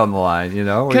pride on the line, you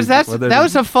know? Because that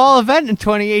was a fall event in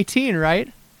 2018,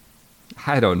 right?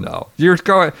 I don't know. You're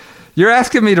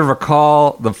asking me to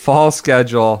recall the fall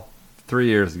schedule 3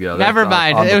 years ago. Never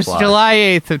mind. It was July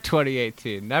 8th of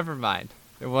 2018. Never mind.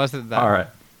 It wasn't that.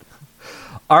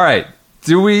 All right.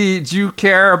 Do you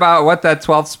care about what that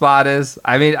 12th spot is?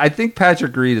 I mean, I think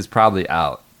Patrick Reed is probably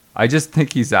out. I just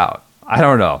think he's out. I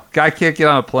don't know. Guy can't get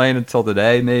on a plane until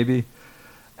today, maybe.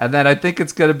 And then I think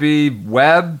it's going to be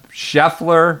Webb,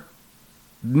 Scheffler.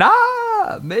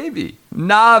 Maybe.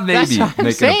 That's what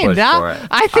I'm saying. For it.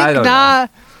 I think know.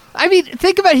 I mean,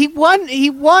 think about it.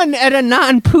 He won at a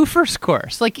non-poofers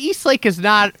course. Like, Eastlake is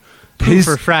not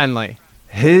poofer friendly.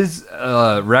 His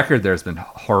record there has been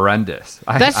horrendous.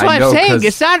 That's what I'm saying.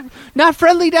 It's not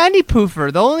friendly to any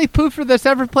poofer. The only poofer that's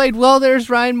ever played well there is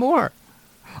Ryan Moore.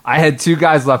 I had 2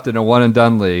 guys left in a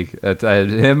one-and-done league. I had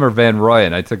him or Van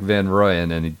Rooyen. I took Van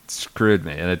Rooyen, and he screwed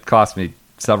me, and it cost me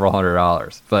several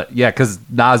 $100s. But, yeah, because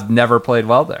Nas never played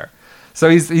well there. So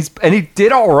he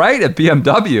did all right at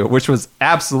BMW, which was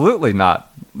absolutely not,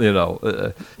 he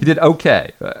did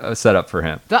okay set up for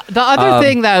him. The other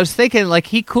thing that I was thinking, like,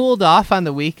 he cooled off on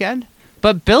the weekend,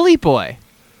 but Billy Boy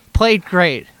played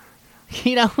great.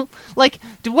 You know, like,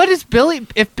 what is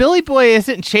if Billy Boy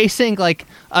isn't chasing like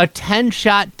a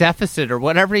 10-shot deficit or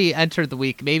whatever he entered the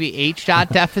week, maybe 8-shot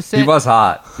deficit. He was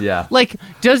hot, yeah. Like,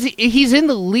 he's in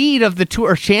the lead of the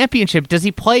Tour Championship. Does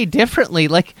he play differently?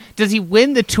 Like, does he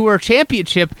win the Tour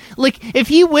Championship? Like, if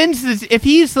he wins this, if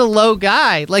he's the low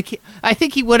guy, like, I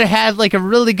think he would have had like a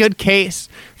really good case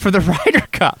for the Ryder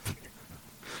Cup.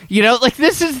 You know, like,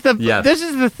 this is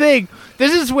the thing.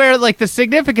 This is where, like, the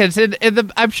significance,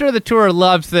 and I'm sure the Tour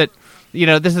loves that,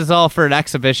 this is all for an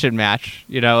exhibition match,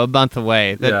 a month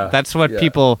away. That's what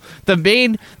people, to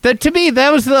me,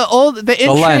 that was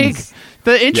the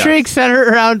intrigue centered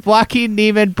around Joaquin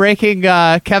Niemann breaking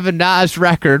Kevin Na's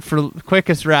record for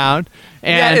quickest round.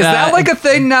 And, is that like a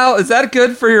thing now? Is that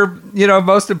good for your,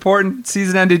 most important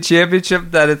season-ending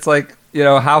championship, that it's like,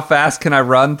 how fast can I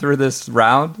run through this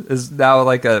round is now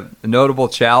like a notable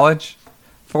challenge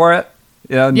for it?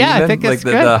 Niemann, I think it's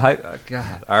like good. the hype. Oh,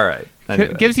 God, all right.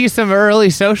 Anyway. Gives you some early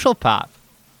social pop.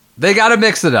 They got to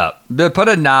mix it up. Put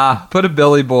a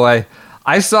Billy Boy.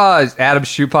 I saw an Adam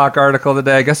Schupak article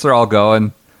today. I guess they're all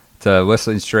going to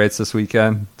Whistling Straits this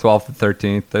weekend, 12th to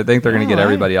 13th. I think they're going to get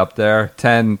everybody up there,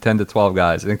 10 to 12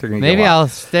 guys. I think they're going to get Maybe I'll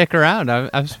stick around.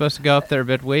 I'm supposed to go up there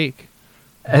midweek.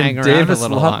 Hang around Davis a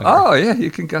little longer. Oh, yeah,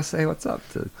 you can go say what's up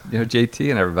to JT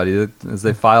and everybody as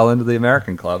they file into the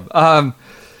American Club.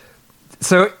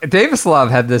 So Davis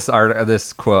Love had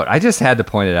this quote. I just had to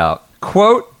point it out.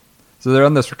 Quote, so they're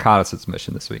on this reconnaissance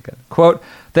mission this weekend. Quote,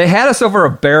 they had us over a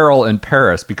barrel in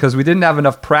Paris because we didn't have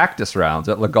enough practice rounds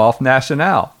at Le Golf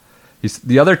National.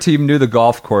 The other team knew the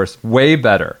golf course way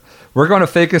better. We're going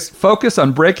to focus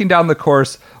on breaking down the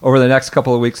course over the next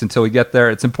couple of weeks until we get there.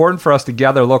 It's important for us to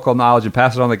gather local knowledge and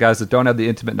pass it on to guys that don't have the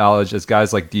intimate knowledge as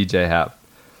guys like DJ have.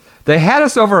 They had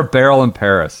us over a barrel in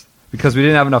Paris because we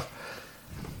didn't have enough.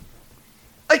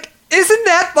 Like, isn't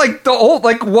that like the old,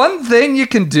 like, one thing you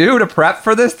can do to prep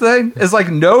for this thing is like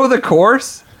know the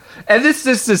course? And it's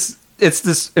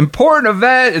this important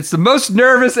event. It's the most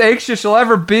nervous, anxious you'll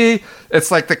ever be.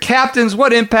 It's like the captains,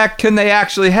 what impact can they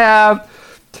actually have?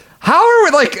 How are we,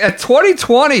 like, at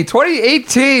 2020,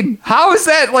 2018, how is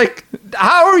that, like,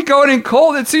 how are we going in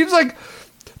cold? It seems like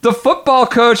the football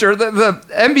coach or the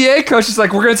NBA coach is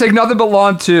like, we're going to take nothing but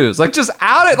lawn twos. Like, just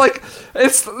out it. Like,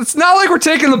 it's not like we're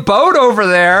taking the boat over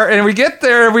there and we get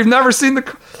there and we've never seen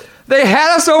they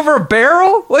had us over a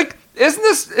barrel? Like, isn't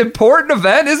this important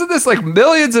event? Isn't this, like,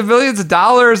 millions and millions of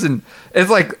dollars? And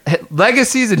it's, like,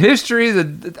 legacies and histories.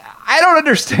 And I don't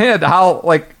understand how,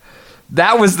 like,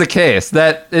 that was the case.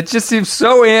 That it just seems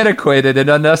so antiquated and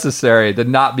unnecessary to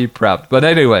not be prepped. But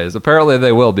anyways, apparently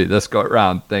they will be this go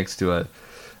around thanks to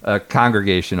a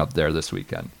congregation up there this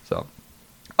weekend. So,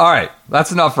 all right,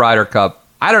 that's enough Ryder Cup.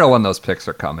 I don't know when those picks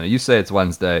are coming. You say it's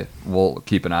Wednesday. We'll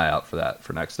keep an eye out for that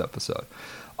for next episode.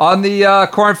 On the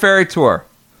Korn Ferry Tour,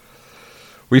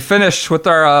 we finished with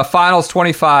our finals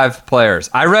 25 players.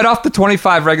 I read off the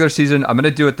 25 regular season. I'm going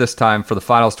to do it this time for the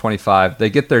finals 25. They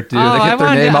get their due. They get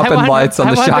their name up in lights on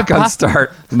the Shotgun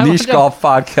Start Niche Golf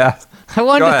podcast. I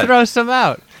wanted to throw some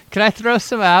out. Can I throw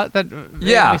some out that made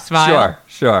me smile?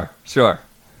 Sure.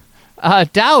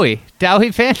 Dawie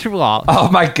Van Der Walt. Oh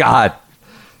my God.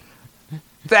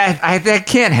 That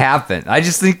can't happen. I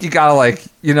just think you gotta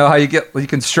how you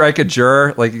can strike a juror,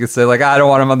 you can say I don't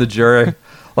want him on the jury.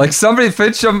 Somebody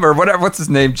Fincham or whatever, what's his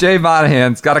name, Jay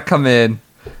Monahan's got to come in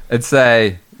and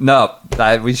say no,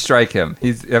 we strike him. I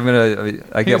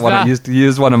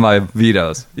use one of my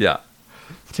vetoes. Yeah.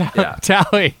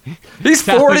 Dawie. He's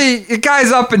 40. The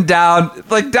guy's up and down.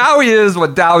 Dawie is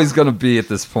what Dowie's going to be at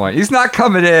this point. He's not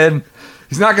coming in.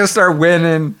 He's not going to start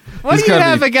winning. What do you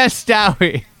have against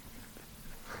Dawie?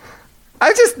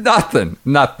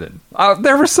 Nothing.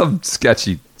 There were some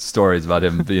sketchy stories about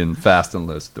him being fast and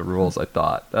loose with the rules, I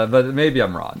thought. But maybe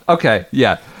I'm wrong. Okay,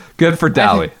 yeah. Good for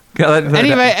Dawie.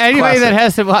 Anybody that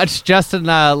hasn't watched Justin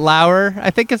Lauer,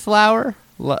 I think it's Lauer,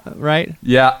 right?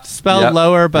 Yeah. Spelled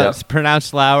lower, but it's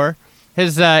pronounced Lauer.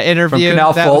 His interview. From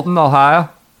Canal Fulton, Ohio?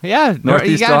 Yeah.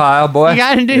 Northeast Ohio boy? You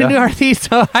got to do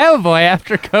Northeast Ohio boy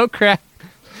after Kokrak.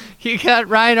 You got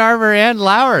Ryan Armour and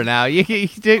Lauer now. I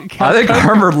think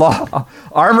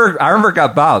Armour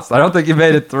got bounced. I don't think he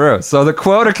made it through. So the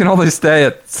quota can only stay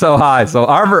at so high. So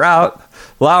Armour out,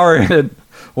 Lauer in,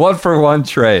 1-for-1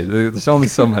 trade. There's only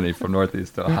so many from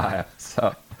Northeast Ohio.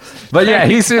 So, but yeah,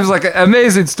 he seems like an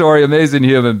amazing story, amazing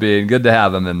human being. Good to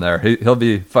have him in there. He'll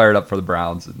be fired up for the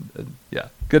Browns, and yeah,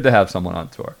 good to have someone on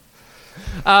tour.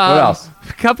 What else?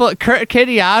 Kurt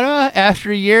Kitiana,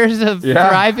 after years of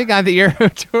thriving on the Euro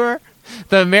Tour,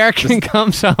 the American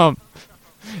comes home.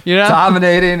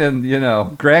 Dominating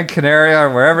and, Gran Canaria or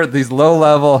wherever, these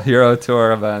low-level Euro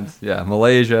Tour events. Yeah,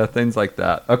 Malaysia, things like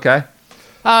that. Okay.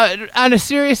 On a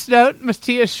serious note,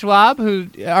 Matthias Schwab, who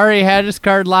already had his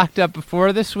card locked up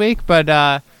before this week,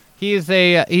 but he's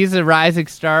a rising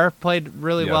star, played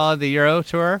really well on the Euro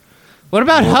Tour. What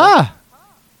about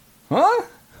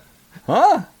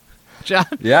Huh? John,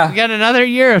 yeah. We got another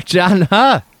year of John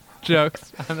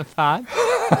jokes on the pod.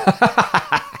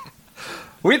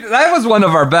 That was one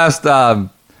of our best.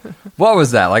 What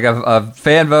was that? A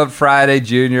fan vote Friday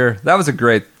Junior. That was a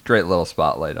great little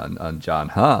spotlight on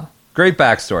John. Great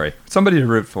backstory. Somebody to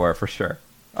root for sure.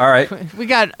 All right. We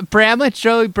got Bramlett,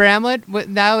 Joey Bramlett.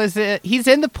 Now he's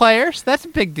in the players. That's a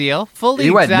big deal. Fully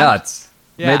He went exempt. nuts.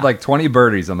 Yeah. Made 20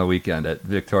 birdies on the weekend at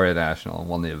Victoria National and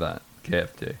won the event.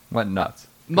 KFT. Went nuts.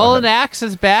 Mullinax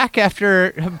is back after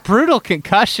a brutal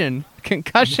concussion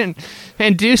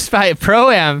induced by a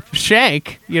Pro-Am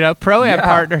Shank, Pro-Am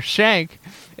partner Shank,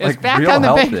 is back on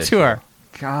the big tour.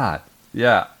 God.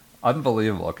 Yeah.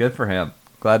 Unbelievable. Good for him.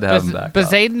 Glad to have him back.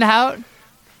 Bazadenhout?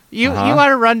 You want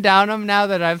to run down them now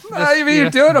that I've... you're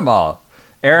doing them all.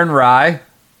 Aaron Rye,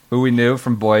 who we knew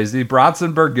from Boise.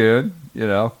 Bronson Burgoon,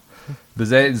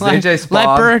 ZJ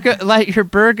Spawn. Let your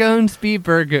Burgoons be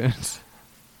Burgoons.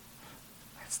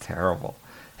 That's terrible.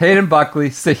 Hayden Buckley,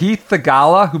 Sahith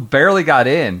Thagala, who barely got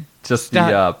in, just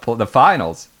the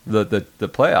finals, the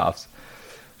playoffs.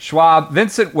 Schwab,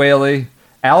 Vincent Whaley,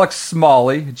 Alex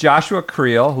Smalley, Joshua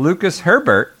Creel, Lucas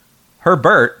Herbert,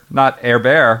 not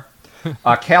Herbert,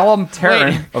 Callum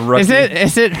Tarrant, a rookie.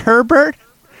 Is it Herbert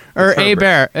or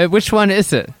Herbert. Hebert? Which one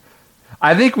is it?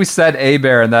 I think we said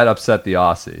Hebert, and that upset the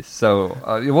Aussies. So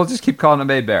we'll just keep calling him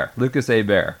Hebert. Lucas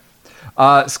Hebert.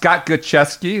 Scott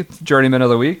Gutcheski, Journeyman of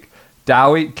the Week.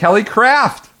 Kelly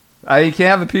Craft. You can't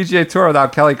have a PGA Tour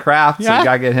without Kelly Craft, so you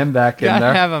got to get him back in there. Got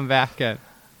to have him back in.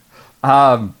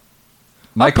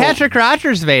 Michael, Patrick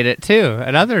Rogers made it, too.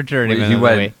 Another Journeyman of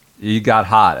the Week. He got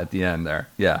hot at the end there.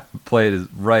 Yeah, played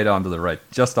right onto the right,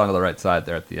 just onto the right side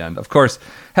there at the end. Of course,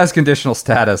 has conditional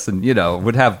status and,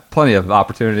 would have plenty of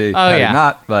opportunity. Oh, yeah.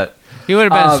 Not, but... He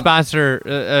would have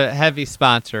been a heavy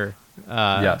sponsor.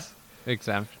 Yes.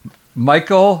 Exempt.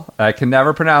 Michael, I can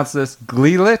never pronounce this,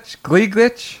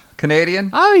 Gliglich, Canadian.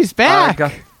 Oh, he's back.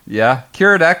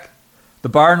 Kiradek, the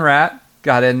Barn Rat,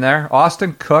 got in there.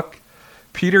 Austin Cook,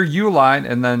 Peter Uline,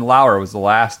 and then Lauer was the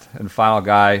last and final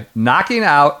guy, knocking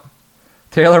out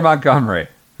Taylor Montgomery,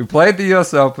 who played the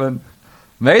U.S. Open,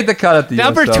 made the cut at the U.S.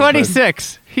 Open. Number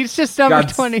 26. He's just number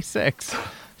 26.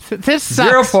 This sucks.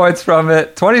 0 points from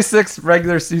it. 26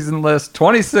 regular season list.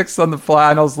 26 on the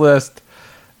finals list.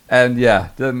 And yeah,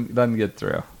 doesn't get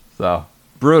through. So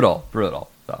brutal.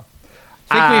 So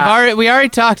I think we already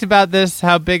talked about this,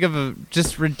 how big of a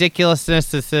just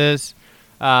ridiculousness this is.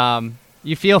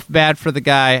 You feel bad for the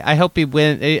guy. I hope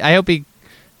he I hope he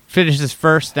finishes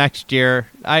first next year.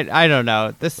 I don't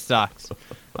know. This sucks.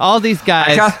 All these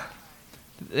guys.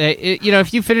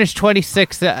 If you finish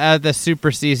 26th the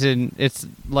super season, it's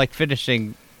like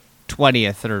finishing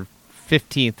 20th or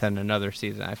 15th in another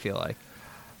season, I feel like.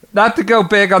 Not to go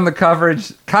big on the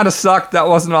coverage, kind of sucked that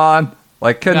wasn't on.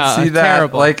 Couldn't see that.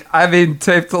 Terrible.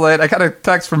 Tape delayed. I got a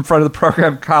text from front of the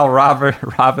program, Kyle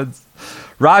Robbins.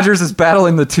 Rogers is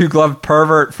battling the two-glove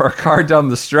pervert for a card down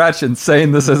the stretch and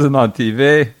saying this isn't on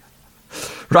TV.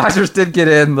 Rogers did get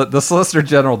in. The Solicitor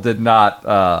General did not,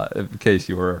 in case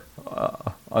you were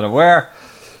unaware.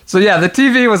 So, yeah, the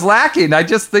TV was lacking. I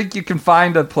just think you can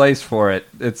find a place for it.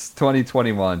 It's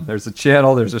 2021. There's a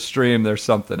channel, there's a stream, there's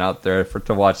something out there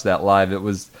to watch that live. It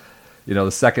was,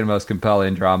 the second most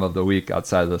compelling drama of the week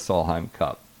outside of the Solheim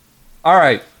Cup. All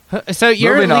right. So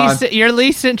you're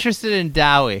least interested in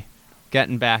Dawie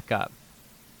getting back up.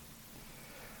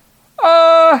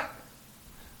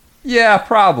 Yeah,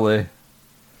 probably.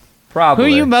 Who are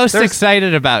you most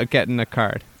excited about getting a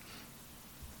card?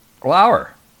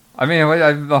 Lauer. I mean,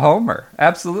 I'm a homer.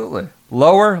 Absolutely.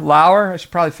 Lauer. I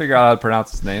should probably figure out how to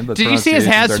pronounce his name. But did you see his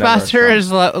hat sponsor is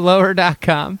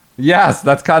lower.com? Yes,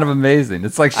 that's kind of amazing.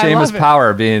 It's like Seamus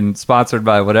Power being sponsored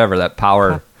by whatever, that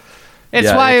Power.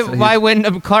 It's why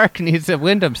Wyndham Clark needs a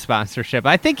Wyndham sponsorship.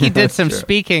 I think he did some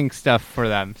speaking stuff for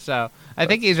them. So I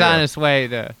think he's on his way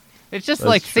to... It's just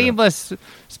seamless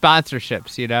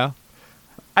sponsorships,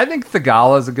 I think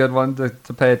Thigala is a good one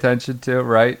to pay attention to,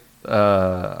 right?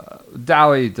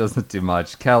 Dawie doesn't do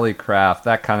much. Kelly, Kraft,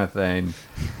 that kind of thing.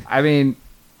 I mean,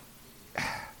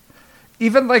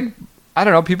 even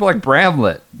people like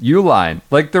Bramlett, Uline,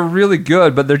 they're really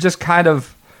good, but they're just kind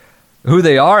of who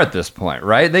they are at this point,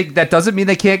 right? That doesn't mean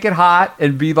they can't get hot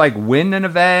and be win an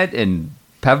event and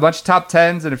have a bunch of top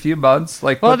tens in a few months.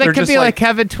 They could be like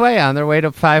Kevin Tway on their way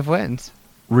to 5 wins.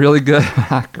 Really good,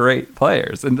 great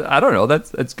players, and I don't know.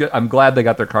 That's good. I'm glad they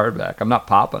got their card back. I'm not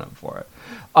popping them for it.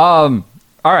 All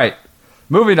right,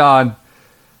 moving on.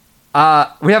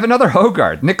 We have another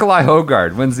Hogard. Nikolai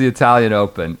Hogard wins the Italian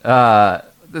Open.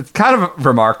 It's kind of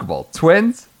remarkable.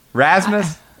 Twins,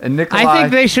 Rasmus and Nikolai. I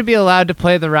think they should be allowed to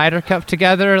play the Ryder Cup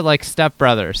together like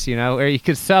stepbrothers, where you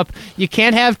could sub. You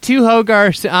can't have two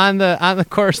Hogarths on the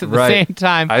course at the same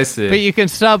time. I see. But you can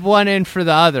sub one in for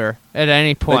the other at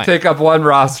any point. They take up one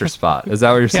roster spot. Is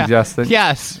that what you're suggesting?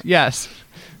 Yes.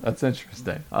 That's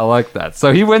interesting. I like that.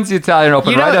 So he wins the Italian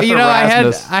Open right after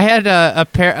Rasmus. I had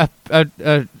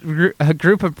a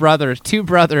group of brothers, 2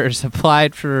 brothers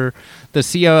applied for the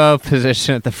COO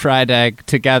position at the Fried Egg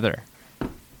together.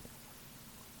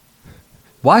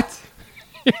 What?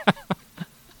 Yeah.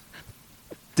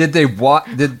 Did they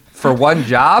for one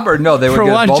job or no? They would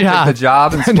both take the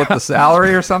job and split the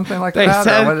salary or something like that.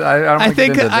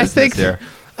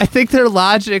 I think their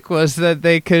logic was that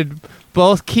they could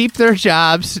both keep their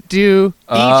jobs, do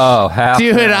it on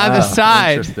the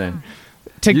side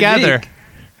together. Unique.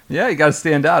 Yeah, you got to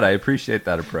stand out. I appreciate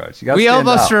that approach. We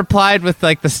almost replied with the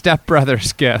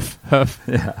stepbrothers gif of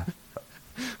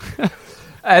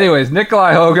Anyways,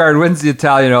 Nikolai Hogard wins the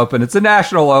Italian Open. It's a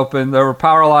national open. There were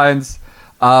power lines.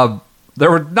 There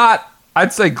were not,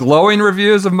 I'd say, glowing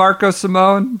reviews of Marco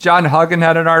Simone. John Huggan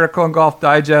had an article in Golf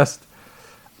Digest.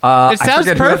 It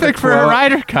sounds perfect for a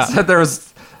Ryder Cup.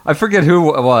 I forget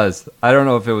who it was. I don't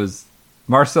know if it was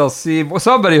Marcel C.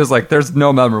 Somebody was like, there's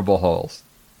no memorable holes.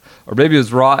 Or maybe it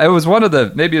was Raw. It was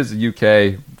maybe it was a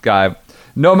UK guy.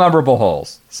 No memorable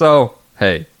holes. So,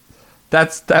 hey.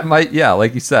 That might,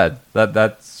 like you said,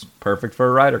 that's perfect for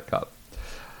a Ryder Cup.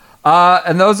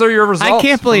 And those are your results. I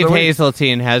can't believe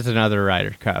Hazeltine has another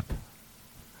Ryder Cup.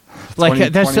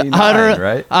 That's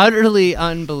right? utterly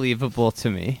unbelievable to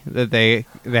me that they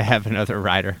have another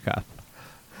Ryder Cup.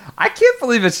 I can't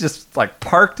believe it's just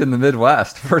parked in the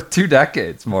Midwest for 2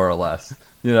 decades, more or less.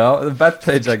 The bet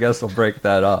page, I guess, will break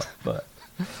that up, but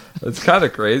it's kind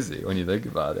of crazy when you think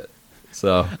about it.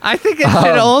 So I think it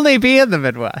should only be in the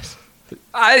Midwest.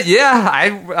 I'm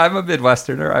a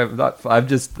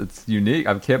Midwesterner. It's unique.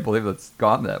 I can't believe it's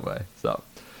gone that way. So,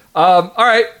 all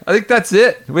right. I think that's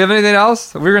it. Do we have anything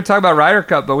else? We were going to talk about Ryder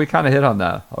Cup, but we kind of hit on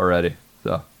that already.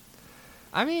 So,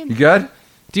 you good?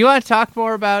 Do you want to talk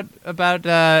more about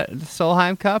the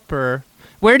Solheim Cup, or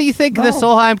where do you think the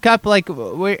Solheim Cup?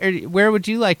 Where would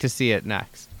you like to see it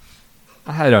next?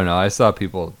 I don't know. I saw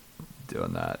people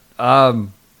doing that. I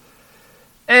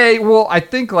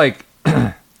think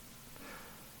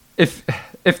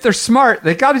if they're smart,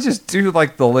 they got to just do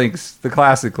the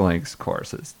classic links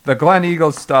courses. The Glen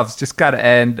Eagles stuff's just got to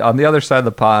end on the other side of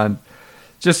the pond.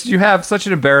 Just you have such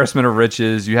an embarrassment of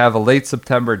riches. You have a late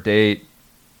September date.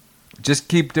 Just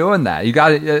keep doing that. You got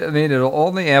to. I mean, it'll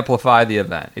only amplify the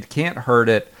event. It can't hurt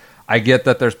it. I get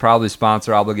that there's probably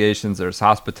sponsor obligations. There's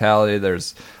hospitality.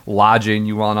 There's lodging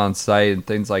you want on site and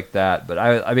things like that. But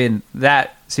I mean,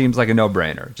 that seems like a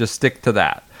no-brainer. Just stick to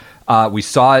that. We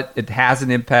saw it. It has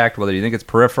an impact, whether you think it's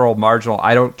peripheral, marginal.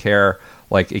 I don't care.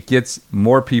 It gets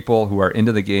more people who are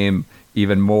into the game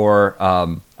even more,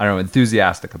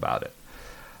 enthusiastic about it.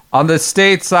 On the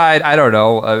state side, I don't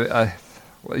know.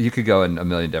 Well, you could go in a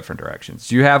million different directions.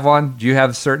 Do you have one? Do you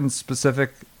have certain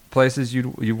specific places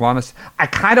you want us? I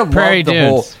kind of love the Dunes.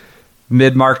 whole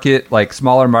mid-market, like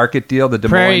smaller market deal. The Des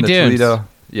Moines, Prairie the Dunes. Toledo.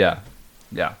 Yeah.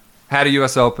 Had a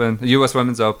U.S. Open, the U.S.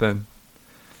 Women's Open,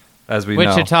 as we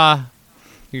know. Wichita,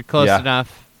 you're close Yeah.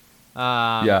 enough.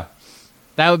 Yeah.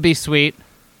 That would be sweet.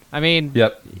 I mean,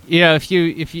 Yep. if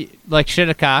you like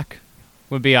Shinnecock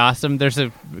would be awesome. There's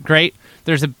a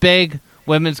big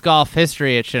women's golf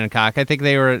history at Shinnecock. I think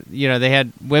they were, they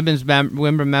had women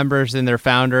members in their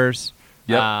founders.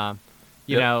 Yep.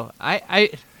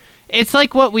 It's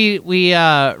like what we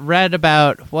read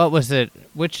about. What was it?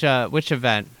 Which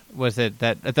event was it?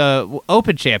 That the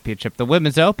Open Championship, the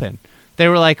Women's Open. They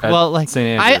were like, St.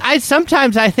 Andrews. I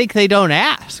sometimes I think they don't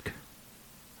ask.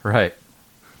 Right.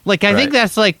 Like, I think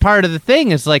that's, like, part of the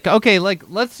thing is, like, okay, like,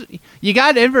 you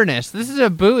got Inverness. This is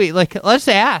a buoy. Like, let's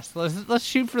ask. Let's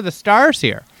shoot for the stars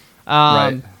here.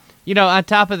 Right. On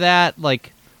top of that,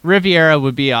 like, Riviera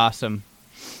would be awesome.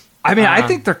 I mean, I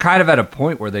think they're kind of at a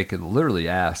point where they could literally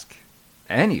ask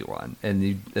anyone and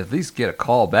you at least get a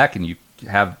call back and you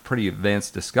have pretty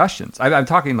advanced discussions. I'm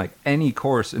talking, like, any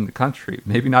course in the country.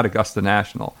 Maybe not Augusta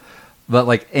National, but,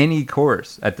 like, any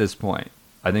course at this point,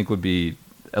 I think would be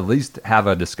at least have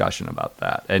a discussion about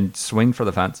that and swing for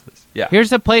the fences. Yeah.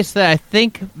 Here's a place that I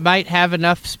think might have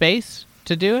enough space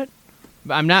to do it.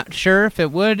 I'm not sure if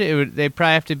it would. They'd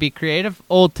probably have to be creative.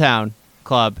 Old Town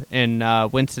Club in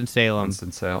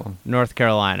Winston-Salem, North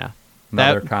Carolina.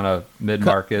 Another kind of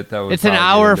mid-market. It's an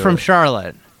hour from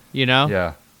Charlotte,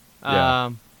 Yeah.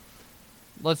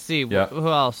 Let's see. Yeah. Who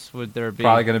else would there be?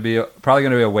 Probably going to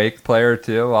be a wake player,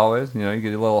 too, always. You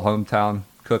get a little hometown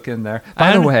cook in there.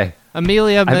 By the way,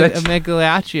 Amelia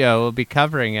Migliaccio will be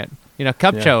covering it.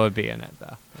 Cupcho would be in it,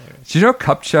 though. Do you know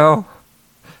Cupcho,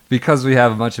 because we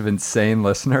have a bunch of insane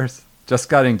listeners, just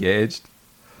got engaged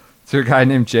to a guy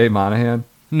named Jay Monahan?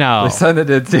 No. They sent it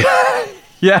in to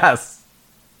Yes.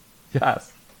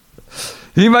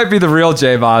 He might be the real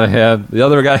Jay Monahan. The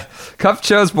other guy,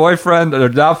 Cupcho's boyfriend, or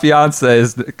now fiance,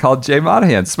 is called Jay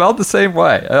Monahan. Spelled the same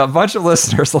way. A bunch of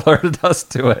listeners alerted us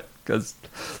to it because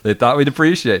they thought we'd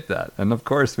appreciate that. And of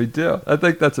course we do. I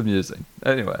think that's amusing.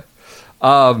 Anyway.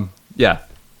 Yeah.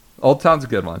 Old Town's a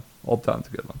good one. All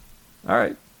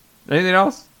right. Anything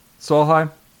else?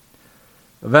 Solheim?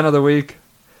 Event of the week?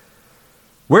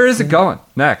 Where is it going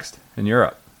next in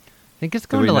Europe? I think it's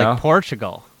going to, know? like,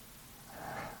 Portugal.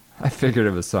 I figured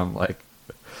it was some, like,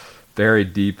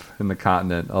 buried deep in the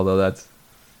continent, although that's...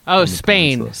 Oh,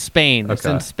 Spain. It's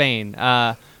in Spain.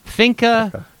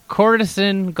 Finca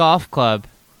Courtesan Golf Club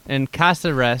in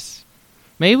Caceres.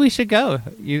 Maybe we should go.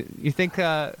 You think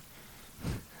wives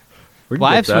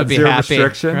would be zero happy,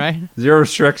 restriction, right? Zero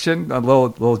restriction. A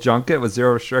little junket with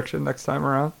zero restriction next time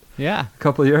around. Yeah. A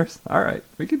couple of years. All right,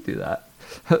 we could do that.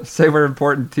 Say we're an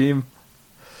important team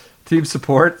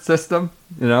support system,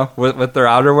 with their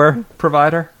outerwear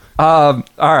provider. All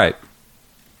right.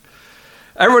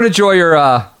 Everyone enjoy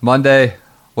your Monday.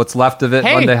 What's left of it?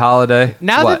 Hey, Monday holiday.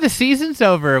 Now that the season's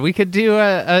over, we could do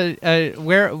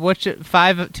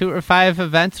two or five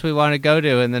events we want to go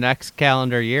to in the next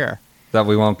calendar year. That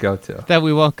we won't go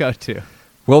to.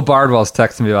 Will Bardwell's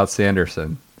texting me about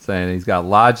Sanderson, saying he's got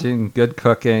lodging, good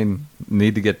cooking,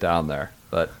 need to get down there.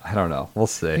 But I don't know. We'll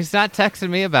see. He's not texting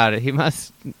me about it. He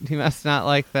must not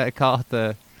like that. Call it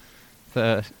the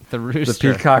rooster.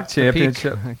 The Peacock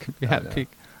Championship. I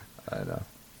know.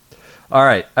 All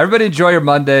right. Everybody enjoy your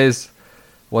Mondays.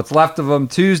 What's left of them.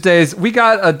 Tuesdays. We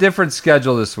got a different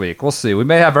schedule this week. We'll see. We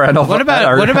may have our NFL.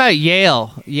 What about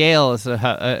Yale? Yale is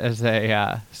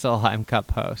a Solheim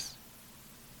Cup host.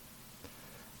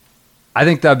 I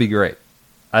think that'd be great.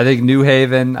 I think New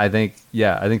Haven. I think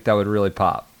that would really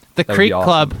pop. The Creek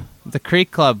Club. The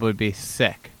Creek Club would be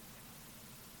sick.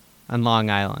 On Long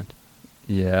Island.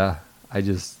 Yeah.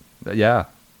 Yeah.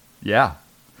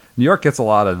 New York gets a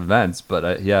lot of events, but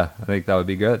I think that would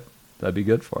be good. That'd be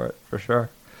good for it, for sure.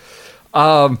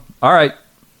 All right.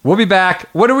 We'll be back.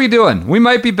 What are we doing? We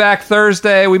might be back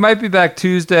Thursday. We might be back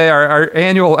Tuesday. Our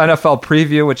annual NFL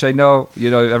preview, which I know,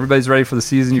 everybody's ready for the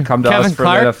season. You come to us for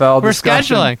Clark, the NFL we're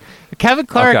discussion. Scheduling. Kevin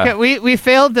Clark, okay. we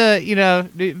failed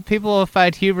to, people will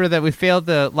find humor that we failed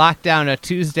to lock down a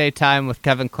Tuesday time with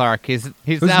Kevin Clark. He's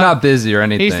Who's now not busy or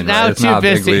anything. He's now right? too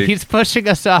busy. He's pushing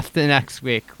us off the next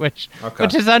week, which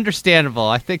is understandable.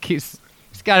 I think he's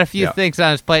got a few things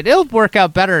on his plate. It'll work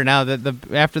out better now that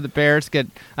after the Bears get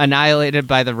annihilated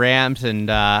by the Rams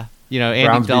and Andy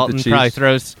Browns Dalton probably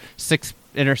throws 6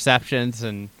 interceptions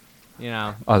and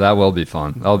Oh, that will be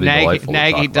fun. That'll be delightful.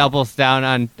 Nagy doubles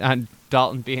down on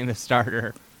Dalton being the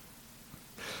starter.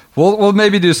 We'll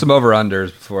maybe do some over-unders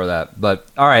before that. But,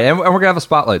 all right, and we're going to have a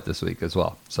spotlight this week as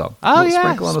well. So we'll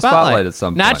sprinkle in a spotlight at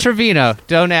some point. Not Trevino.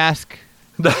 Don't ask.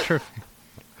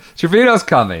 Trevino's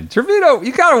coming. Trevino,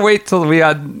 you got to wait till we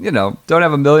don't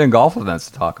have a million golf events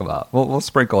to talk about. We'll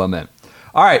sprinkle him in.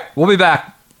 All right, we'll be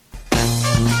back.